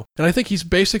infidelity now. And I think he's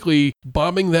basically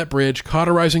bombing that bridge,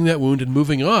 cauterizing that wound and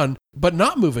moving on, but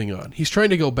not moving on. He's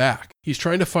trying to go back. He's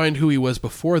trying to find who he was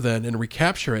before then and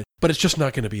recapture it, but it's just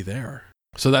not going to be there.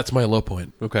 So that's my low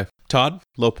point. Okay. Todd,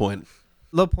 low point.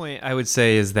 Low point, I would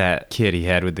say, is that kid he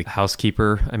had with the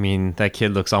housekeeper. I mean, that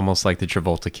kid looks almost like the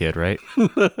Travolta kid, right?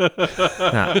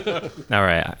 All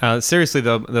right. Seriously,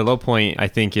 though, the low point, I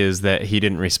think, is that he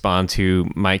didn't respond to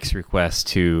Mike's request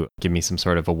to give me some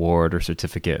sort of award or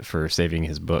certificate for saving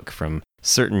his book from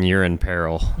certain urine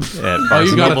peril at Barnes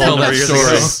you gotta tell that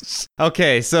story.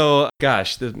 Okay, so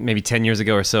maybe 10 years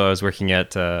ago or so, I was working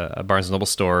at a Barnes & Noble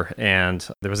store, and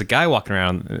there was a guy walking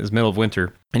around. It was middle of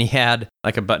winter, and he had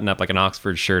like a button-up, like an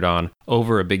Oxford shirt on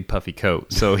over a big puffy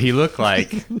coat. So he looked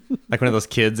like one of those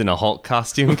kids in a Hulk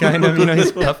costume, kind of. You know,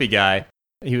 he's a puffy guy.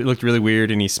 He looked really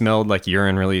weird, and he smelled like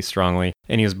urine really strongly.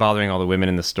 And he was bothering all the women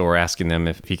in the store, asking them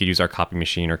if he could use our copy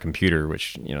machine or computer,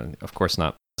 which, you know, of course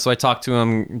not. So I talked to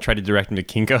him, tried to direct him to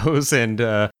Kinko's and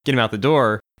get him out the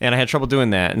door, and I had trouble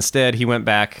doing that. Instead, he went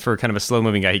back for kind of a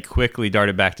slow-moving guy. He quickly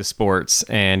darted back to sports,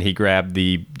 and he grabbed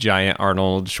the giant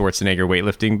Arnold Schwarzenegger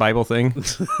weightlifting Bible thing.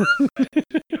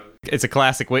 It's a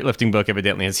classic weightlifting book,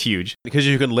 evidently. It's huge. Because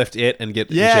you can lift it and get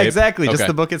in shape? Yeah, exactly. Okay. Just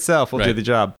the book itself will do the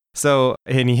job. So,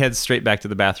 and he heads straight back to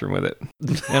the bathroom with it.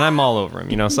 And I'm all over him,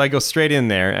 you know. So I go straight in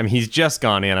there. I mean, he's just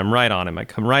gone in. I'm right on him. I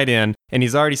come right in, and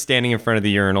he's already standing in front of the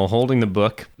urinal holding the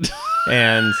book.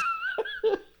 And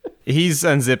he's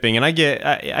unzipping. And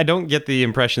I don't get the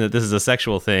impression that this is a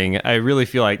sexual thing. I really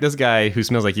feel like this guy who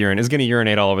smells like urine is going to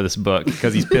urinate all over this book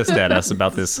because he's pissed at us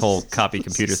about this whole copy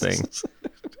computer thing.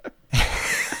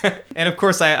 And of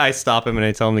course, I stop him and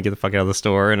I tell him to get the fuck out of the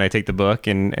store, and I take the book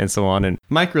and so on. And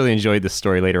Mike really enjoyed this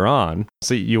story later on.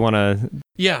 So you want to...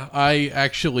 Yeah, I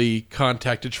actually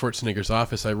contacted Schwarzenegger's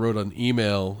office. I wrote an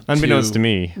email. Unbeknownst to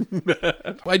me.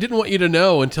 I didn't want you to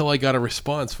know until I got a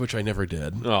response, which I never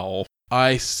did. Oh.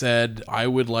 I said I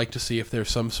would like to see if there's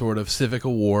some sort of civic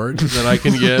award that I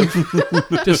can give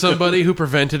to somebody who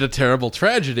prevented a terrible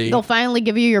tragedy. They'll finally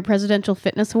give you your presidential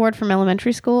fitness award from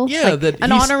elementary school. Yeah, like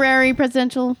an honorary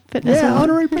presidential fitness award.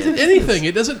 Honorary presidential. Anything.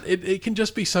 It doesn't. It can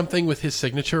just be something with his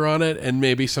signature on it and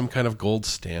maybe some kind of gold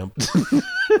stamp.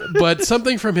 But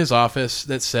something from his office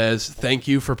that says, "Thank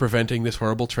you for preventing this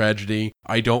horrible tragedy.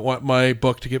 I don't want my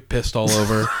book to get pissed all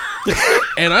over."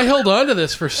 And I held on to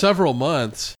this for several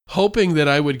months, hoping that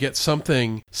I would get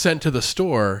something sent to the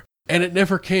store, and it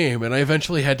never came. And I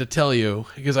eventually had to tell you,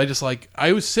 because I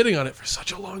was sitting on it for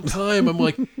such a long time. I'm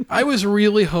like, I was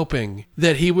really hoping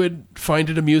that he would find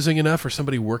it amusing enough, or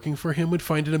somebody working for him would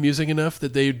find it amusing enough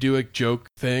that they'd do a joke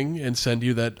thing and send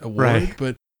you that award. Right.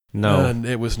 But no,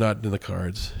 it was not in the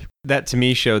cards. That to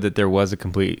me showed that there was a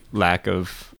complete lack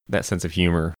of that sense of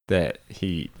humor that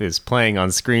he is playing on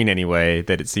screen anyway,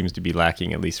 that it seems to be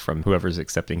lacking, at least from whoever's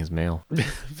accepting his mail.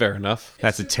 Fair enough.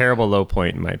 That's a terrible low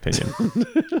point in my opinion.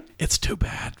 It's too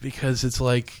bad, because it's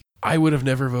like, I would have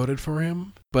never voted for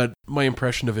him, but my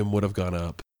impression of him would have gone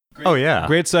up. Oh, yeah.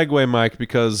 Great segue, Mike,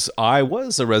 because I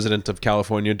was a resident of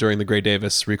California during the Gray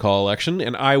Davis recall election,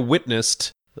 and I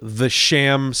witnessed the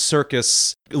sham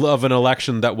circus of an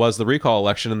election that was the recall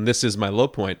election, and this is my low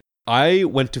point. I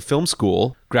went to film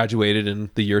school, graduated in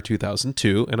the year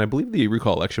 2002, and I believe the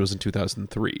recall election was in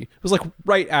 2003. It was like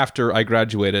right after I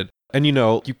graduated. And you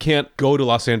know, you can't go to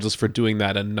Los Angeles for doing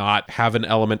that and not have an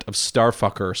element of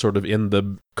starfucker sort of in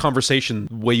the conversation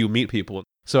way you meet people.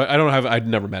 So I'd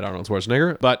never met Arnold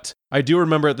Schwarzenegger, but I do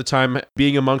remember at the time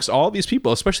being amongst all these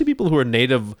people, especially people who are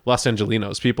native Los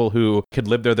Angelinos, people who could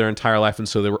live there their entire life. And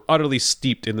so they were utterly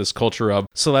steeped in this culture of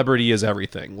celebrity is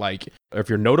everything. Like if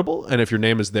you're notable and if your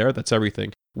name is there, that's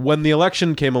everything. When the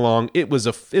election came along,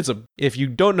 if you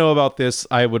don't know about this,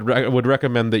 I would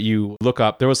recommend that you look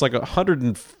up. There was like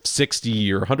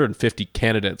 160 or 150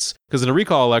 candidates because in a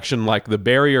recall election, like the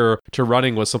barrier to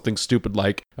running was something stupid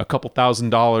like a couple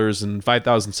 $1,000s and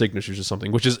 5,000 signatures or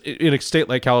something, which is in a state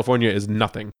like California is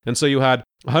nothing. And so you had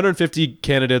 150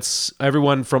 candidates,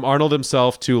 everyone from Arnold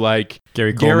himself to like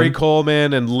Gary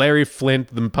Coleman and Larry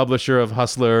Flint, the publisher of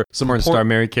Hustler, some porn star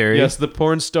Mary Carey. Yes, the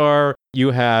porn star.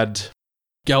 You had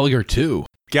Gallagher 2.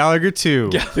 Gallagher's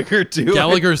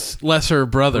lesser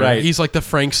brother. Right. He's like the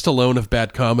Frank Stallone of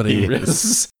bad comedy.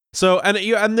 Yes. So, and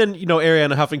then,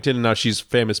 Ariana Huffington, now she's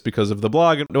famous because of the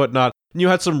blog and whatnot. And you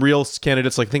had some real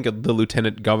candidates, like I think the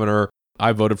lieutenant governor.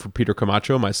 I voted for Peter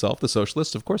Camacho myself, the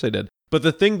socialist. Of course I did. But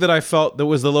the thing that I felt that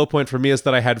was the low point for me is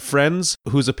that I had friends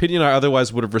whose opinion I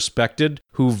otherwise would have respected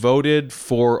who voted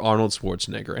for Arnold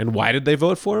Schwarzenegger. And why did they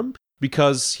vote for him?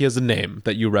 Because he has a name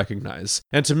that you recognize.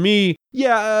 And to me,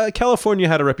 California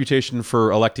had a reputation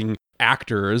for electing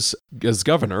actors as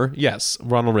governor. Yes,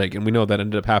 Ronald Reagan. We know that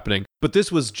ended up happening. But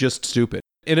this was just stupid.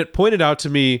 And it pointed out to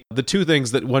me the two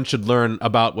things that one should learn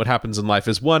about what happens in life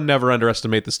is one, never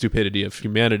underestimate the stupidity of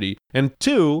humanity. And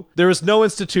two, there is no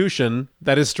institution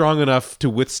that is strong enough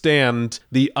to withstand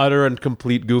the utter and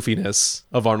complete goofiness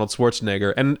of Arnold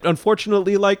Schwarzenegger. And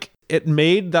unfortunately, it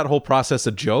made that whole process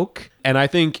a joke. And I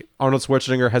think Arnold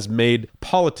Schwarzenegger has made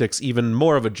politics even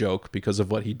more of a joke because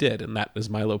of what he did. And that is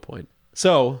my low point.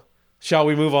 So, shall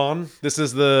we move on? This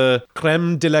is the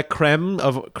creme de la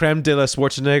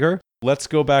Schwarzenegger. Let's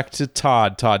go back to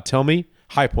Todd. Todd, tell me,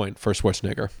 high point for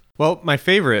Schwarzenegger. Well, my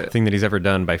favorite thing that he's ever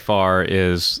done by far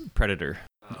is Predator.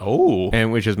 Oh.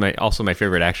 And which is also my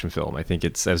favorite action film. I think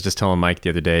I was just telling Mike the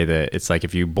other day that it's like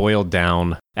if you boiled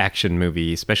down action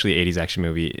movie, especially 80s action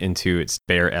movie, into its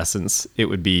bare essence, it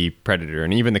would be Predator.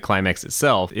 And even the climax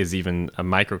itself is even a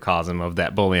microcosm of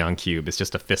that Bouillon cube. It's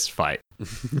just a fist fight.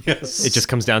 Yes. It just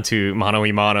comes down to mano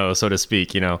a mano, so to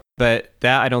speak, But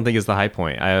that I don't think is the high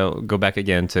point. I'll go back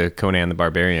again to Conan the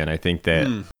Barbarian. I think that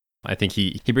I think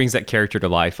he brings that character to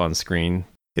life on screen.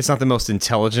 It's not the most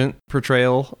intelligent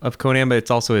portrayal of Conan, but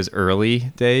it's also his early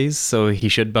days. So he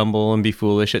should bumble and be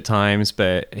foolish at times,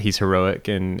 but he's heroic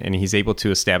and he's able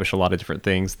to establish a lot of different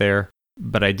things there.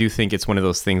 But I do think it's one of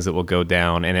those things that will go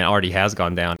down, and it already has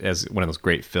gone down as one of those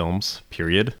great films,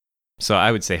 period. So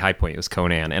I would say high point was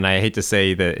Conan. And I hate to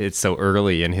say that it's so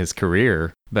early in his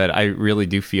career, but I really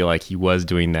do feel like he was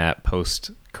doing that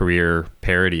post-career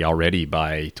parody already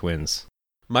by Twins.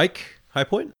 Mike, high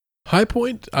point? High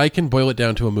point, I can boil it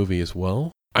down to a movie as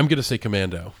well. I'm going to say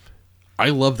Commando. I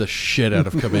love the shit out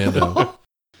of Commando.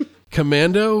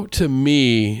 Commando, to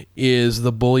me, is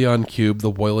the Bouillon cube,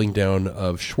 the boiling down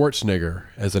of Schwarzenegger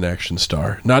as an action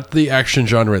star. Not the action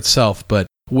genre itself, but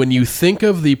when you think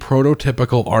of the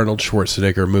prototypical Arnold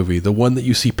Schwarzenegger movie, the one that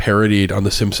you see parodied on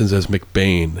The Simpsons as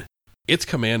McBain, it's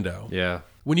Commando. Yeah.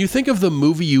 When you think of the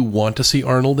movie you want to see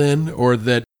Arnold in, or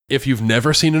that if you've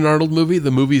never seen an Arnold movie,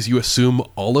 the movies you assume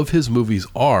all of his movies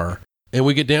are, and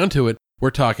we get down to it, we're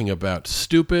talking about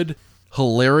stupid,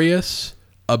 hilarious,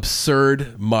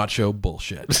 absurd, macho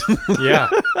bullshit. Yeah.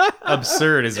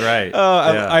 Absurd is right.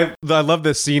 I love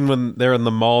this scene when they're in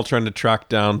the mall trying to track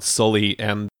down Sully,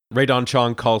 and Ray Don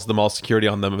Chong calls the mall security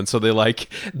on them, and so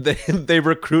they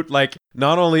recruit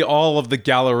not only all of the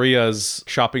Galleria's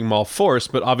shopping mall force,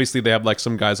 but obviously they have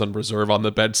some guys on reserve on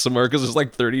the bench somewhere because there's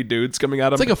 30 dudes coming at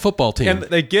him. It's like a football team. And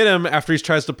they get him after he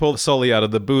tries to pull Sully out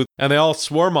of the booth, and they all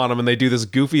swarm on him, and they do this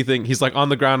goofy thing. He's on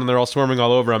the ground, and they're all swarming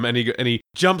all over him, and he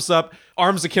jumps up,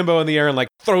 arms akimbo in the air, and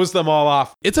throws them all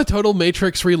off. It's a total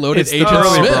Matrix Reloaded Agent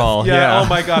Smith. Brawl. Yeah. Oh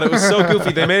my god, it was so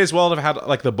goofy. They may as well have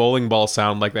had the bowling ball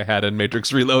sound like they had in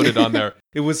Matrix Reloaded on there.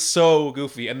 It was so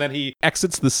goofy. And then he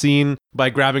exits the scene by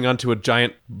grabbing onto a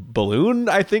giant balloon,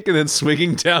 I think, and then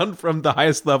swinging down from the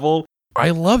highest level.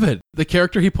 I love it. The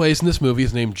character he plays in this movie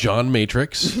is named John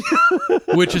Matrix.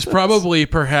 which is probably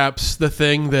perhaps the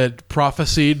thing that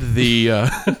prophesied the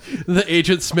the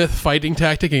Agent Smith fighting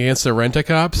tactic against the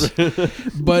Rent-A-Cops.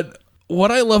 But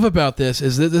what I love about this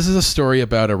is that this is a story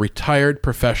about a retired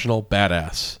professional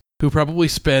badass who probably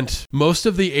spent most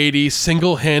of the 80s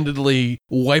single-handedly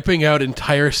wiping out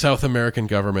entire South American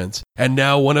governments. And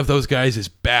now one of those guys is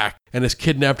back and has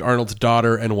kidnapped Arnold's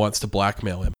daughter and wants to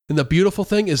blackmail him. And the beautiful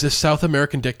thing is this South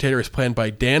American dictator is played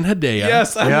by Dan Hedaya.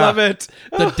 Yes, I love it.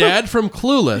 The dad from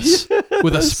Clueless,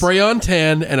 with a spray-on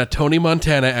tan and a Tony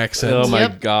Montana accent. Oh my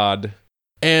God.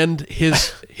 And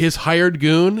his hired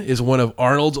goon is one of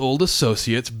Arnold's old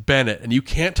associates, Bennett. And you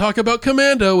can't talk about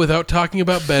Commando without talking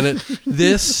about Bennett.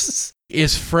 This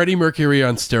is Freddie Mercury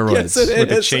on steroids. Yes, it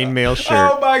With a is. chainmail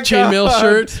shirt. Oh my God. Chainmail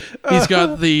shirt. He's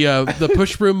got the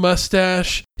push broom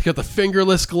mustache. He's got the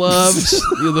fingerless gloves,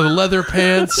 the leather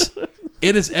pants.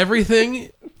 It is everything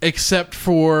except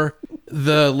for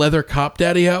the leather cop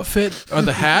daddy outfit or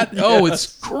the hat. Oh,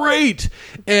 it's great.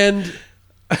 And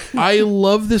I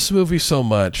love this movie so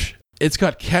much. It's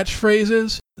got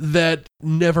catchphrases that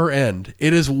never end.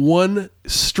 It is one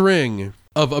string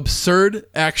of absurd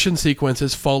action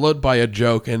sequences followed by a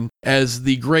joke. And as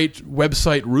the great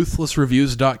website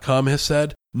ruthlessreviews.com has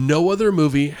said, no other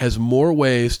movie has more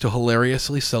ways to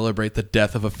hilariously celebrate the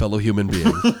death of a fellow human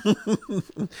being.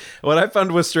 What I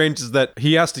found was strange is that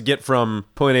he has to get from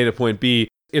point A to point B.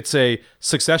 It's a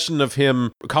succession of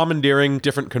him commandeering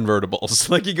different convertibles.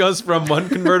 Like he goes from one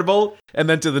convertible and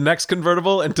then to the next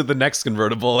convertible and to the next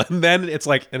convertible. And then it's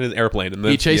like in an airplane. And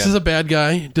then he chases a bad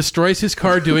guy, destroys his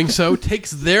car doing so,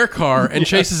 takes their car and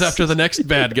chases after the next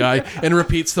bad guy and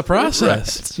repeats the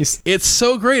process. Right. It's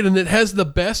so great. And it has the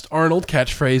best Arnold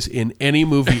catchphrase in any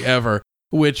movie ever,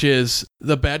 which is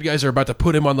the bad guys are about to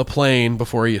put him on the plane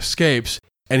before he escapes.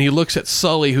 And he looks at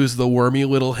Sully, who's the wormy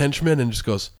little henchman, and just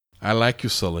goes, I like you,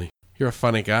 Sully. You're a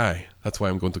funny guy. That's why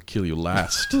I'm going to kill you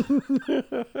last.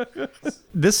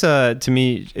 This, to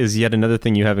me, is yet another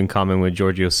thing you have in common with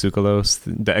Giorgio Tsoukalos,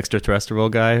 the extraterrestrial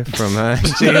guy from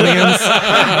Aliens.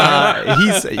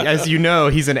 He's, as you know,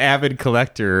 he's an avid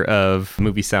collector of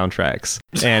movie soundtracks.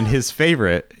 And his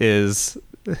favorite is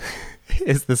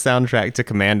the soundtrack to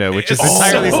Commando, which is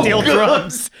entirely steel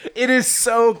drums. It is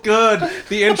so good.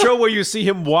 The intro where you see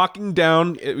him walking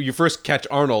down, you first catch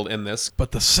Arnold in this.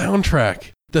 But the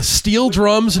soundtrack, the steel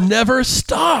drums never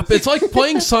stop. It's like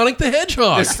playing Sonic the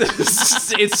Hedgehog.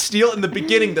 It's steel in the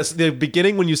beginning. The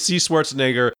beginning when you see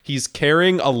Schwarzenegger, he's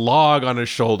carrying a log on his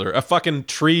shoulder, a fucking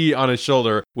tree on his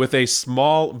shoulder with a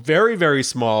small, very, very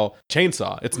small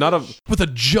chainsaw. It's not a... With a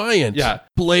giant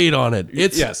blade on it.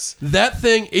 It's that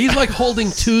thing. He's like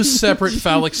holding two separate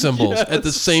phallic symbols at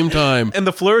the same time. And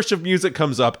the flourish of music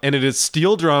comes up and it is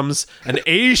steel drums, an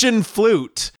Asian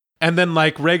flute, and then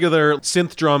like regular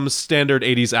synth drums, standard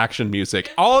 80s action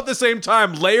music, all at the same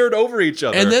time, layered over each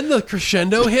other. And then the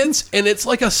crescendo hits, and it's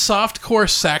like a softcore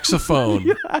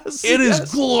saxophone. It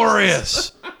is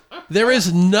glorious. There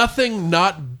is nothing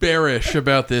not bearish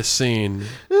about this scene.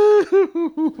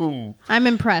 I'm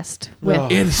impressed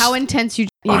with how intense you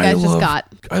guys just got.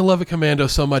 I love a Commando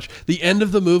so much. The end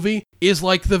of the movie is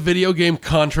like the video game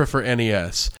Contra for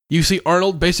NES. You see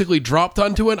Arnold basically dropped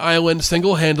onto an island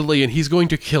single-handedly, and he's going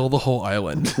to kill the whole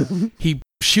island. He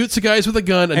shoots guys with a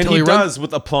gun until he does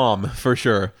with aplomb, for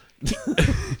sure.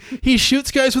 He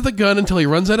shoots guys with a gun until he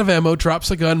runs out of ammo, drops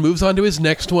the gun, moves on to his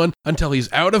next one until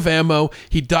he's out of ammo.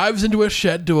 He dives into a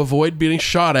shed to avoid being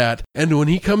shot at, and when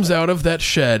he comes out of that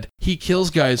shed, he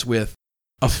kills guys with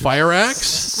a fire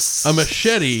axe, a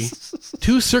machete,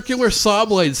 two circular saw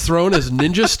blades thrown as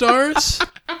ninja stars,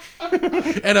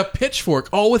 and a pitchfork,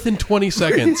 all within 20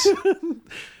 seconds.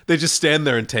 They just stand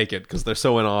there and take it because they're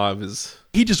so in awe of his...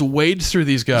 He just wades through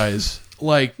these guys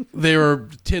like they were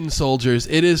tin soldiers.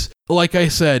 It is, like I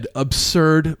said,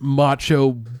 absurd,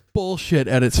 macho bullshit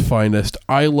at its finest.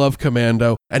 I love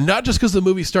Commando. And not just because the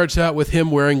movie starts out with him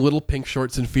wearing little pink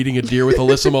shorts and feeding a deer with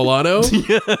Alyssa Milano.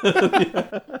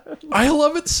 I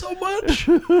love it so much.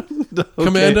 Okay.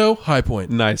 Commando, high point.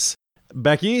 Nice.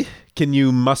 Becky, can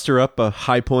you muster up a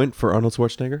high point for Arnold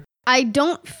Schwarzenegger? I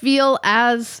don't feel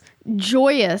as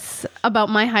joyous about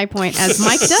my high point as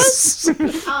Mike does.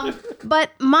 But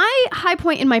my high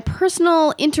point in my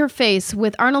personal interface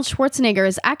with Arnold Schwarzenegger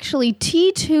is actually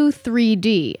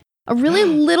T2-3D, a really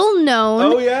little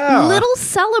known, little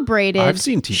celebrated I've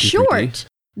seen T2-3D. short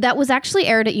that was actually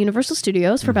aired at Universal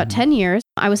Studios for about 10 years.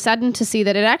 I was saddened to see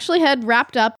that it actually had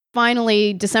wrapped up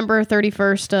finally December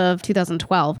 31st of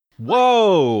 2012.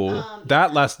 Whoa!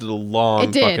 That lasted a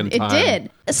long fucking time. It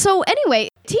did. So anyway,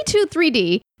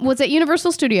 T2-3D was at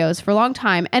Universal Studios for a long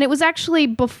time, and it was actually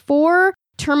before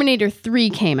Terminator 3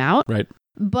 came out. Right.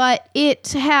 but it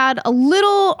had a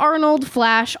little Arnold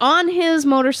Flash on his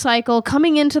motorcycle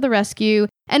coming into the rescue.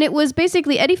 And it was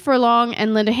basically Eddie Furlong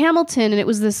and Linda Hamilton, and it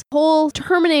was this whole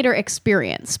Terminator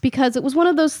experience because it was one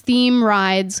of those theme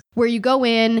rides where you go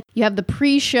in, you have the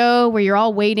pre-show where you're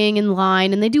all waiting in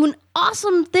line, and they do an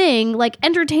awesome thing like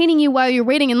entertaining you while you're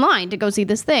waiting in line to go see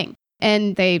this thing.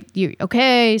 And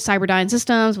Cyberdyne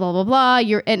Systems, blah blah blah.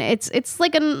 It's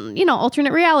like an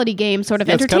alternate reality game sort of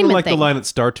entertainment thing. It's kind of like the line at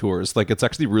Star Tours. Like it's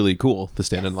actually really cool to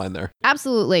stand in line there.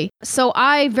 Absolutely. So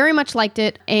I very much liked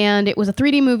it, and it was a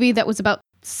 3D movie that was about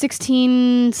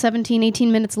 16, 17,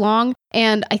 18 minutes long.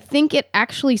 And I think it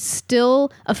actually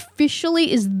still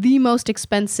officially is the most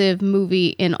expensive movie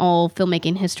in all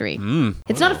filmmaking history.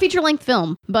 It's not a feature-length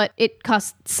film, but it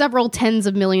cost several tens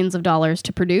of millions of dollars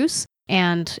to produce.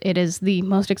 And it is the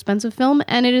most expensive film,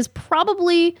 and it is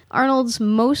probably Arnold's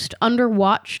most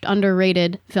underwatched,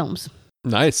 underrated films.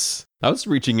 Nice. I was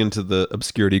reaching into the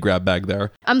obscurity grab bag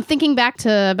there. I'm thinking back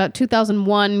to about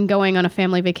 2001 going on a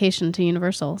family vacation to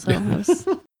Universal. So it was...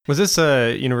 Was this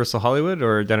Universal Hollywood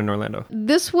or down in Orlando?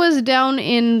 This was down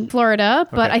in Florida,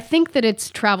 but Okay. I think that it's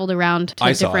traveled around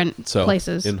to different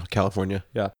places. In California,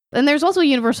 yeah. And there's also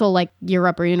Universal like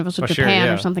Europe or Universal Japan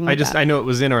or something like that. I know it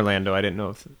was in Orlando. I didn't know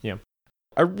if,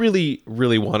 I really,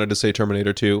 really wanted to say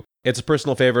Terminator 2. It's a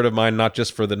personal favorite of mine, not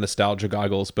just for the nostalgia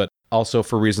goggles, but also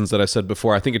for reasons that I said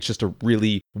before. I think it's just a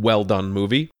really well done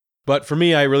movie. But for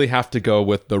me, I really have to go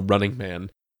with The Running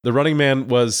Man. The Running Man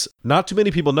was, not too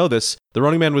many people know this, The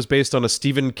Running Man was based on a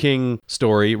Stephen King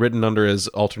story written under his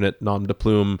alternate nom de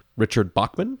plume, Richard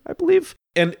Bachman, I believe.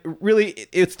 And really,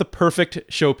 it's the perfect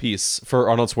showpiece for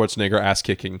Arnold Schwarzenegger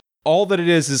ass-kicking. All that it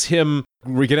is him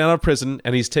getting out of prison,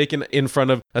 and he's taken in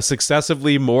front of a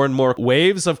successively more and more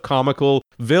waves of comical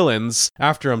villains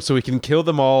after him so he can kill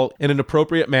them all in an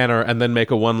appropriate manner and then make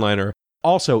a one-liner.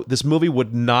 Also, this movie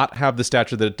would not have the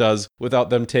stature that it does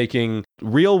without them taking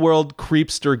real-world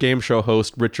creepster game show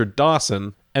host Richard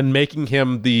Dawson and making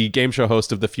him the game show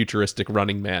host of the futuristic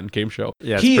Running Man game show.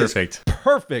 Yeah, it's perfect.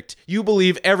 Perfect. You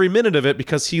believe every minute of it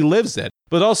because he lives it.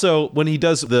 But also, when he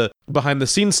does the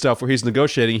behind-the-scenes stuff where he's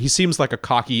negotiating, he seems like a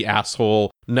cocky asshole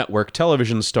network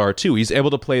television star, too. He's able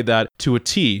to play that to a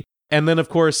T. And then, of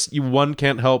course, one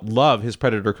can't help love his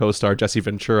Predator co-star, Jesse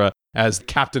Ventura, as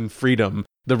Captain Freedom,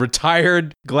 the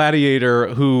retired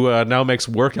gladiator who now makes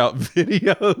workout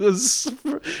videos.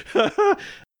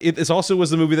 It also was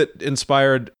the movie that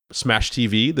inspired Smash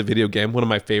TV, the video game, one of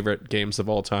my favorite games of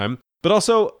all time. But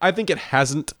also, I think it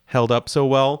hasn't held up so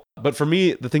well. But for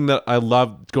me, the thing that I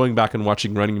love going back and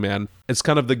watching Running Man, it's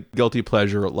kind of the guilty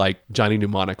pleasure like Johnny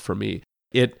Mnemonic for me.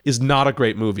 It is not a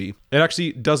great movie. It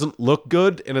actually doesn't look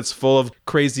good, and it's full of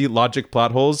crazy logic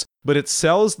plot holes, but it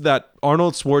sells that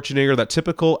Arnold Schwarzenegger, that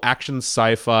typical action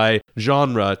sci-fi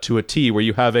genre to a T, where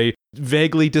you have a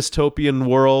vaguely dystopian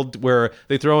world where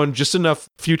they throw in just enough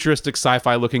futuristic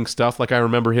sci-fi looking stuff, like I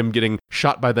remember him getting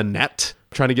shot by the net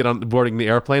trying to get on boarding the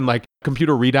airplane, like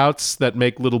computer readouts that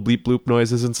make little bleep bloop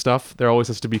noises and stuff. There always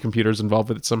has to be computers involved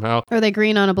with it somehow. Are they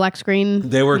green on a black screen?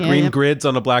 They were green grids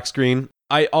on a black screen.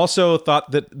 I also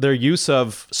thought that their use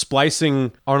of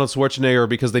splicing Arnold Schwarzenegger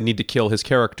because they need to kill his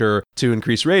character to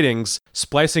increase ratings,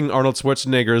 splicing Arnold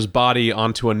Schwarzenegger's body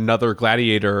onto another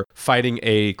gladiator fighting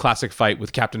a classic fight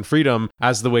with Captain Freedom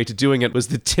as the way to doing it was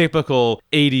the typical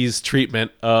 80s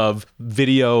treatment of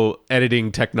video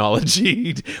editing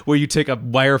technology where you take a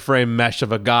wireframe mesh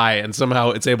of a guy and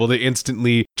somehow it's able to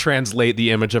instantly translate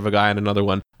the image of a guy in another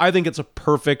one. I think it's a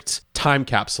perfect time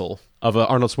capsule of an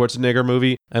Arnold Schwarzenegger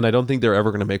movie, and I don't think they're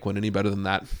ever going to make one any better than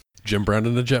that. Jim Brown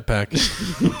in a jetpack.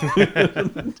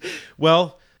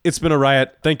 Well, it's been a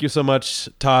riot. Thank you so much,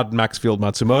 Todd Maxfield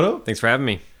Matsumoto. Thanks for having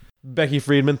me. Becky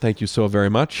Friedman, thank you so very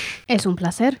much. Es un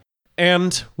placer.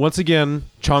 And once again,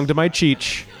 Chong to my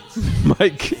Cheech.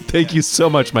 Mike, thank you so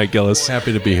much, Mike Gillis.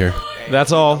 Happy to be here.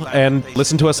 That's all. And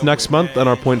listen to us next month on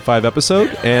our 0.5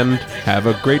 episode. And have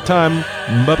a great time.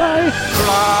 Bye-bye.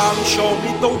 Clown, show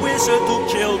me the wizard who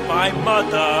killed my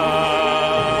mother.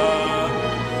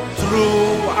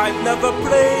 True, I've never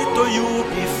played to you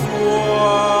before.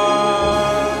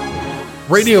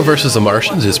 Radio vs. the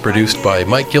Martians is produced by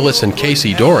Mike Gillis and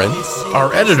Casey Doran.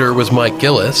 Our editor was Mike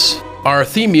Gillis. Our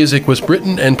theme music was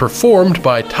written and performed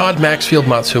by Todd Maxfield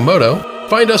Matsumoto.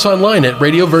 Find us online at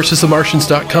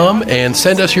radioversusthemartians.com and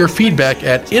send us your feedback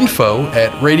at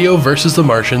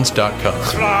info@radioversusthemartians.com.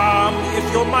 Clown,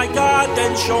 if you're my god,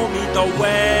 then show me the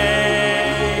way.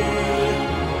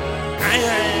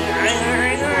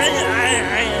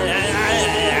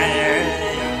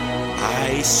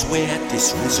 I swear swear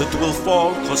this wizard will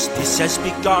fall, 'cause this has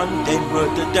begun, they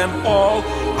murdered them all.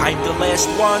 I'm the last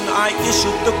one, I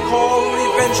issued the call,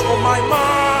 revenge for my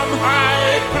mom,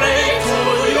 I pray to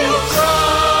you,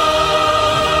 God.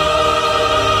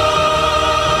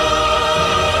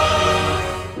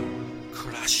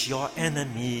 Crush your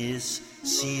enemies,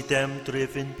 see them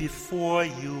driven before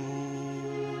you,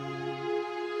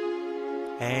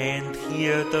 and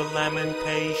hear the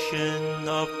lamentation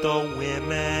of the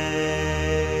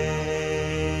women.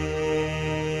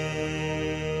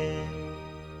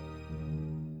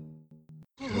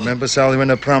 Remember, Sally,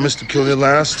 when I promised to kill you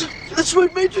last? That's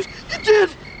right, Major. You did.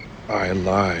 I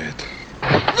lied.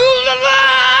 La, la, la!